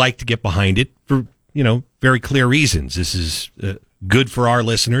KBOI, we like to get behind it for, very clear reasons. This is good for our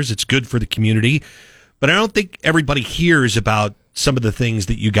listeners. It's good for the community. But I don't think everybody hears about some of the things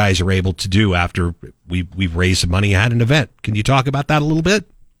that you guys are able to do after we've raised some money at an event. Can you talk about that a little bit?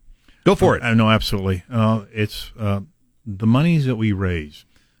 Go for it. No, absolutely. It's the monies that we raise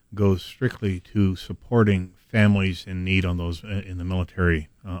goes strictly to supporting families in need on those in the military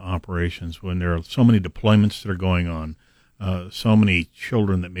operations when there are so many deployments that are going on, so many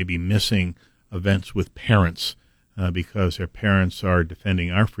children that may be missing events with parents because their parents are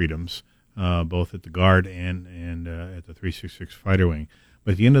defending our freedoms, both at the Guard and at the 366 Fighter Wing.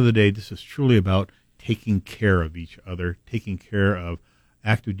 But at the end of the day, this is truly about taking care of each other, taking care of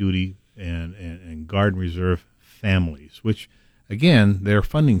active duty and Guard and Reserve families, which, again, their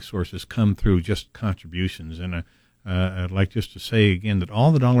funding sources come through just contributions. And I'd like just to say again that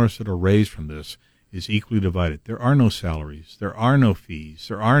all the dollars that are raised from this is equally divided. There are no salaries. There are no fees.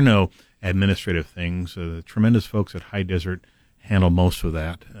 There are no administrative things. The tremendous folks at High Desert handle most of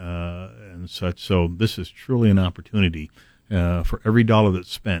that and such. So this is truly an opportunity for every dollar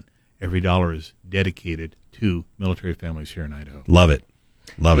that's spent. Every dollar is dedicated to military families here in Idaho. Love it.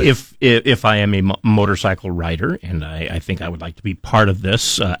 Love it. If I am a motorcycle rider and I think I would like to be part of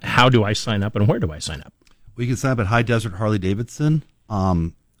this, how do I sign up and where do I sign up? Well, you can sign up at High Desert Harley Davidson.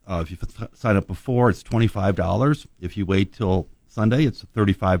 If you sign up before, it's $25. If you wait till Sunday, it's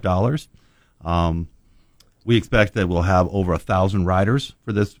 $35. We expect that we'll have over 1,000 riders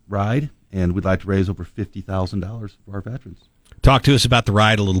for this ride, and we'd like to raise over $50,000 for our veterans. Talk to us about the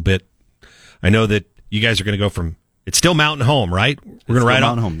ride a little bit. I know that you guys are going to go from, it's still Mountain Home, right? We're going to ride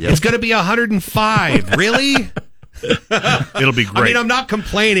Mountain Home. Yes. It's going to be 105. Really? It'll be great. I mean, I'm not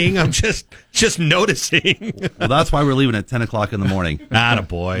complaining. I'm just noticing. Well, that's why we're leaving at 10 o'clock in the morning.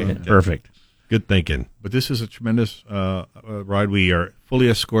 Attaboy. Perfect. Good thinking. But this is a tremendous ride. We are fully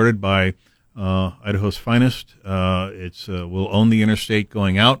escorted by Idaho's finest. We'll own the interstate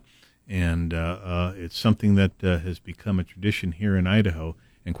going out, and it's something that has become a tradition here in Idaho.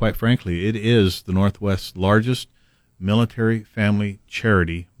 And quite frankly, it is the Northwest's largest military family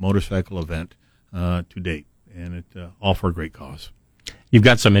charity motorcycle event to date, and it all for a great cause. You've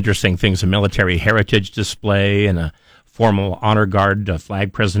got some interesting things: a military heritage display and a formal honor guard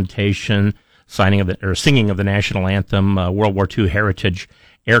flag presentation, singing of the national anthem, World War II heritage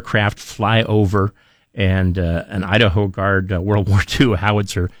aircraft flyover. and an Idaho Guard World War II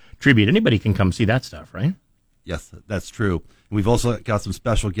howitzer tribute. Anybody can come see that stuff, right? Yes, that's true. We've also got some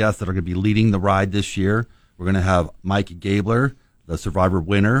special guests that are going to be leading the ride this year. We're going to have Mike Gabler, the Survivor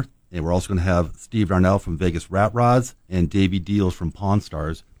winner, and we're also going to have Steve Darnell from Vegas Rat Rods and Davey Deals from Pawn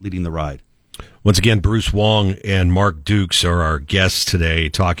Stars leading the ride. Once again, Bruce Wong and Mark Dukes are our guests today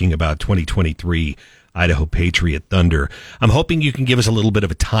talking about 2023 Idaho Patriot Thunder. I'm hoping you can give us a little bit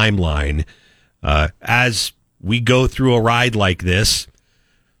of a timeline as we go through a ride like this.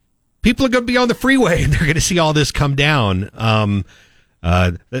 People are going to be on the freeway and they're going to see all this come down. And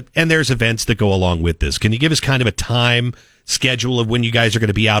there's events that go along with this. Can you give us kind of a time schedule of when you guys are going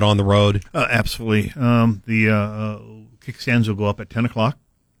to be out on the road? Absolutely. The kickstands will go up at 10 o'clock,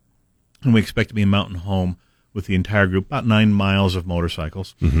 and we expect to be in Mountain Home with the entire group, about 9 miles of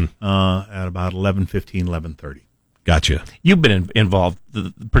motorcycles, at about 11:15, 11:30. Gotcha. You've been involved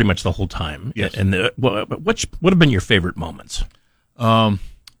pretty much the whole time. Yes. And what have been your favorite moments?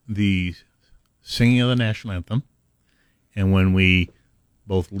 The singing of the national anthem, and when we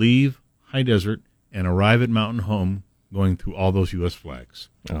both leave High Desert and arrive at Mountain Home, going through all those U.S. flags.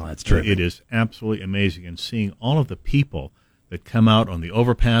 Oh, that's true. It is absolutely amazing, and seeing all of the people that come out on the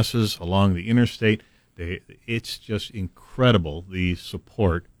overpasses along the interstate, it's just incredible, the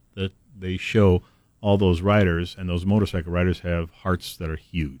support that they show all those riders, and those motorcycle riders have hearts that are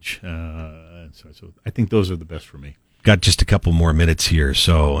huge. And so I think those are the best for me. Got just a couple more minutes here,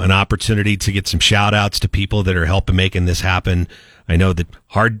 so an opportunity to get some shout-outs to people that are helping making this happen. I know that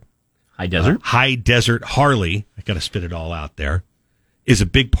High Desert Harley, I got to spit it all out there, is a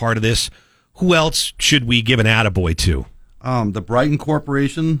big part of this. Who else should we give an attaboy to? The Brighton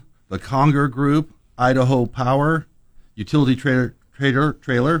Corporation, the Conger Group, Idaho Power, Utility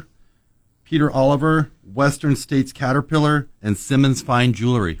Trailer, Peter Oliver, Western States Caterpillar, and Simmons Fine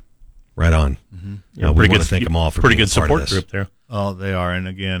Jewelry. Right on. Mm-hmm. Yeah, we want to thank them all for pretty being good part of support this. group there. Oh, they are. And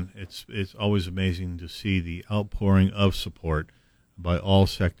again, it's always amazing to see the outpouring of support by all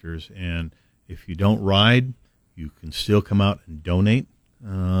sectors. And if you don't ride, you can still come out and donate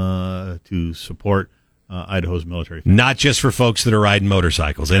to support Idaho's military. Not just for folks that are riding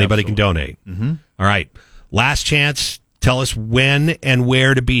motorcycles. Anybody can donate. Mm-hmm. All right. Last chance. Tell us when and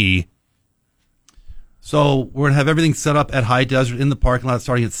where to be. So we're going to have everything set up at High Desert in the parking lot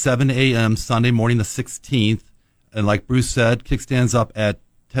starting at 7 a.m. Sunday morning the 16th. And like Bruce said, kickstands up at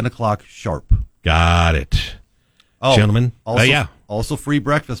 10 o'clock sharp. Got it. Oh, Gentlemen. Also, yeah. Also free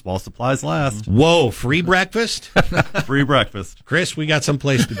breakfast while supplies last. Whoa, free breakfast? Free breakfast. Chris, we got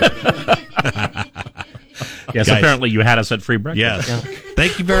someplace to be. Yes, guys, apparently you had us at free breakfast. Yes. Yeah.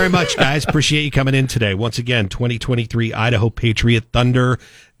 Thank you very much, guys. Appreciate you coming in today. Once again, 2023 Idaho Patriot Thunder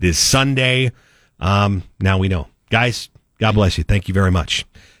this Sunday. Now we know. Guys, God bless you. Thank you very much.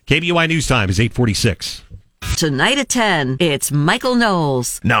 KBOI News Time is 8:46. Tonight at 10, it's Michael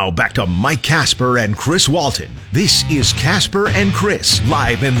Knowles. Now back to Mike Kasper and Chris Walton. This is Kasper and Chris,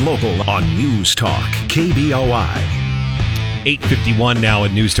 live and local on News Talk, KBOI. 8:51 now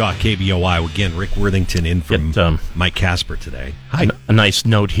at News Talk KBOI. Again, Rick Worthington in from Mike Kasper today. Hi. A nice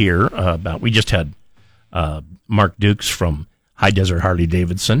note here about, we just had Mark Dukes from High Desert Harley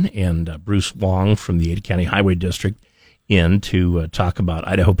Davidson and Bruce Wong from the Ada County Highway District in to talk about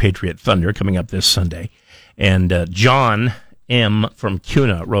Idaho Patriot Thunder coming up this Sunday. And John M. from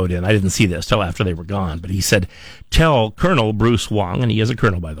CUNA wrote in. I didn't see this till after they were gone, but he said, tell Colonel Bruce Wong, and he is a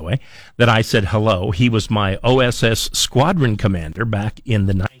colonel, by the way, that I said hello. He was my OSS squadron commander back in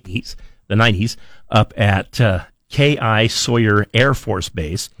the 90s up at K.I. Sawyer Air Force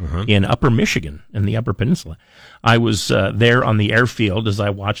Base in Upper Michigan, in the Upper Peninsula. I was there on the airfield as I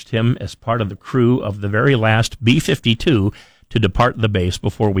watched him as part of the crew of the very last B-52 to depart the base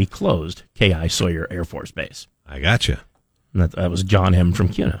before we closed K.I. Sawyer Air Force Base. I gotcha. And that was John M. from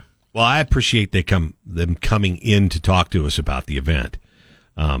CUNA. Well, I appreciate them coming in to talk to us about the event.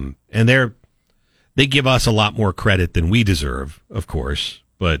 And they give us a lot more credit than we deserve, of course.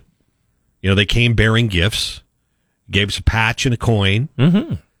 But, they came bearing gifts, gave us a patch and a coin.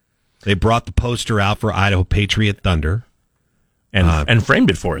 Mm-hmm. They brought the poster out for Idaho Patriot Thunder. And framed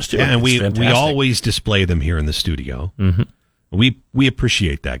it for us, too. And we always display them here in the studio. Mm-hmm. We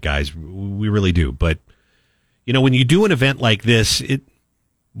appreciate that, guys. We really do. But, when you do an event like this,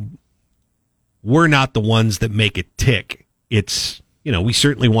 we're not the ones that make it tick. It's, we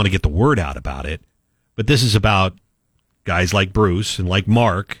certainly want to get the word out about it. But this is about guys like Bruce and like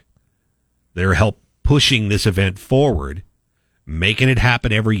Mark. They're help pushing this event forward, making it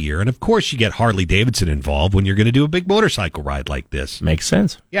happen every year. And, of course, you get Harley Davidson involved when you're going to do a big motorcycle ride like this. Makes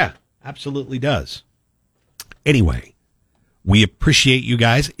sense. Yeah, absolutely does. Anyway, we appreciate you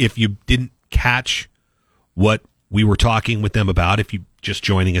guys. If you didn't catch what we were talking with them about, if you're just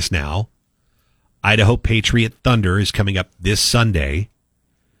joining us now. Idaho Patriot Thunder is coming up this Sunday.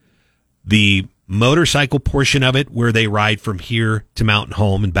 The motorcycle portion of it, where they ride from here to Mountain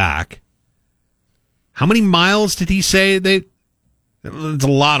Home and back. How many miles did he say? It's a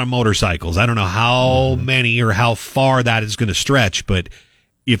lot of motorcycles. I don't know how many or how far that is going to stretch, but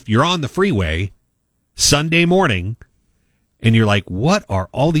if you're on the freeway Sunday morning and you're like, what are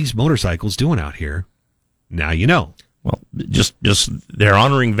all these motorcycles doing out here? Now you know. Well, just they're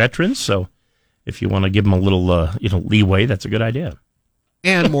honoring veterans, so if you want to give them a little leeway, that's a good idea.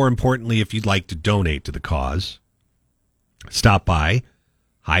 And more importantly, if you'd like to donate to the cause, stop by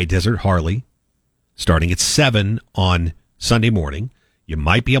High Desert Harley starting at 7 on Sunday morning. You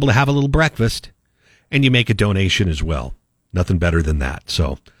might be able to have a little breakfast, and you make a donation as well. Nothing better than that.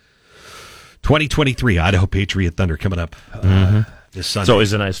 So 2023 Idaho Patriot Thunder coming up this Sunday. It's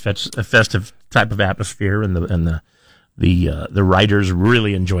always a nice festive type of atmosphere, and the riders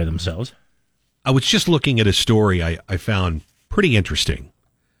really enjoy themselves. I was just looking at a story I found pretty interesting.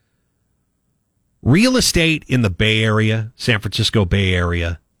 Real estate in the Bay Area, San Francisco Bay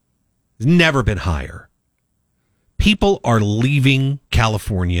Area, has never been higher. People are leaving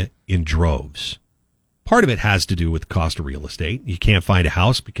California in droves. Part of it has to do with the cost of real estate. You can't find a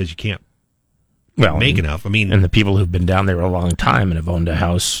house because you can't make enough. I mean, and the people who've been down there a long time and have owned a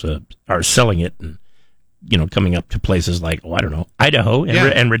house are selling it and coming up to places like Idaho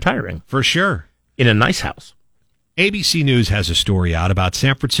and retiring for sure in a nice house. ABC News has a story out about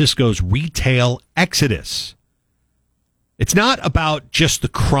San Francisco's retail exodus. It's not about just the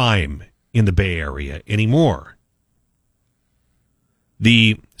crime in the Bay Area anymore.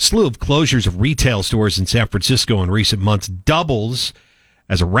 The slew of closures of retail stores in San Francisco in recent months doubles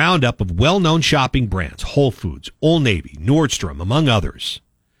as a roundup of well-known shopping brands, Whole Foods, Old Navy, Nordstrom, among others.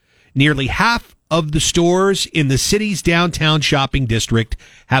 Nearly half of the stores in the city's downtown shopping district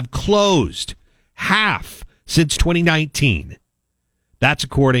have closed. Half since 2019. That's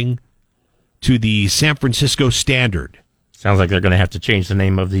according to the San Francisco Standard. Sounds like they're going to have to change the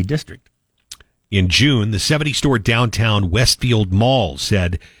name of the district. In June, the 70-store downtown Westfield Mall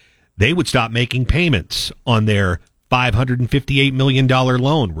said they would stop making payments on their $558 million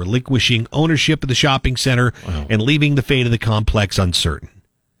loan, relinquishing ownership of the shopping center and leaving the fate of the complex uncertain.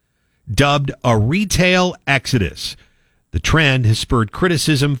 Dubbed a retail exodus, the trend has spurred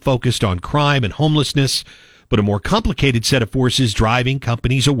criticism focused on crime and homelessness, but a more complicated set of forces driving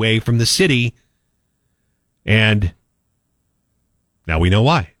companies away from the city. And now we know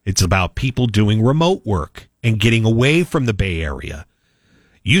why. It's about people doing remote work and getting away from the Bay Area.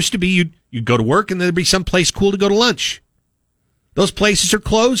 Used to be you'd go to work and there'd be some place cool to go to lunch. Those places are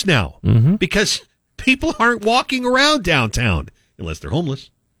closed now because people aren't walking around downtown unless they're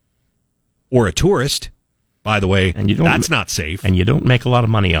homeless or a tourist. By the way, and that's not safe. And you don't make a lot of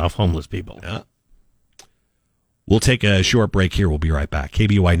money off homeless people. Yeah. We'll take a short break here. We'll be right back.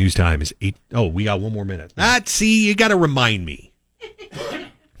 KBOI News Time is 8. Oh, we got one more minute. See, you got to remind me.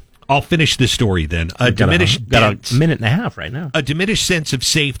 I'll finish this story then. Got a minute and a half right now. A diminished sense of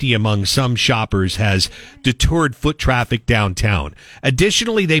safety among some shoppers has detoured foot traffic downtown.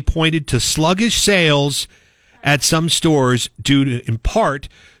 Additionally, they pointed to sluggish sales at some stores due to, in part,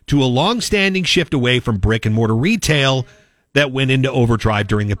 to a long-standing shift away from brick-and-mortar retail that went into overdrive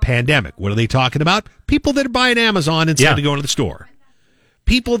during the pandemic. What are they talking about? People that are buying Amazon instead of going to the store.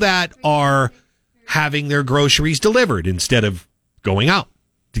 People that are having their groceries delivered instead of going out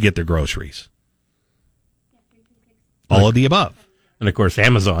to get their groceries. All of the above. And, of course,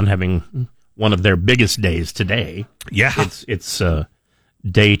 Amazon having one of their biggest days today. Yeah. It's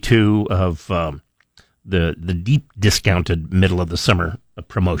day 2 of the deep discounted middle of the summer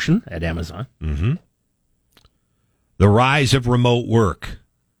promotion at Amazon. Mm-hmm. The rise of remote work,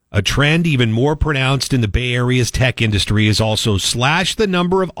 a trend even more pronounced in the Bay Area's tech industry, has also slashed the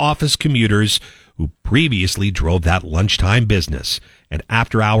number of office commuters who previously drove that lunchtime business and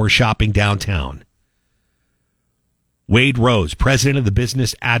after-hour shopping downtown. Wade Rose, president of the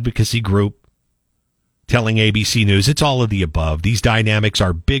business advocacy group, telling ABC News, it's all of the above. These dynamics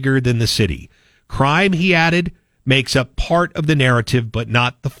are bigger than the city. Crime, he added, makes up part of the narrative, but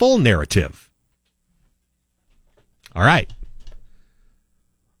not the full narrative. All right.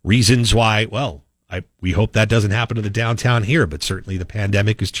 Reasons why, we hope that doesn't happen to the downtown here, but certainly the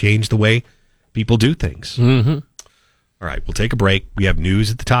pandemic has changed the way people do things. Mm-hmm. All right, we'll take a break. We have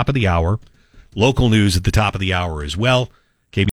news at the top of the hour, local news at the top of the hour as well.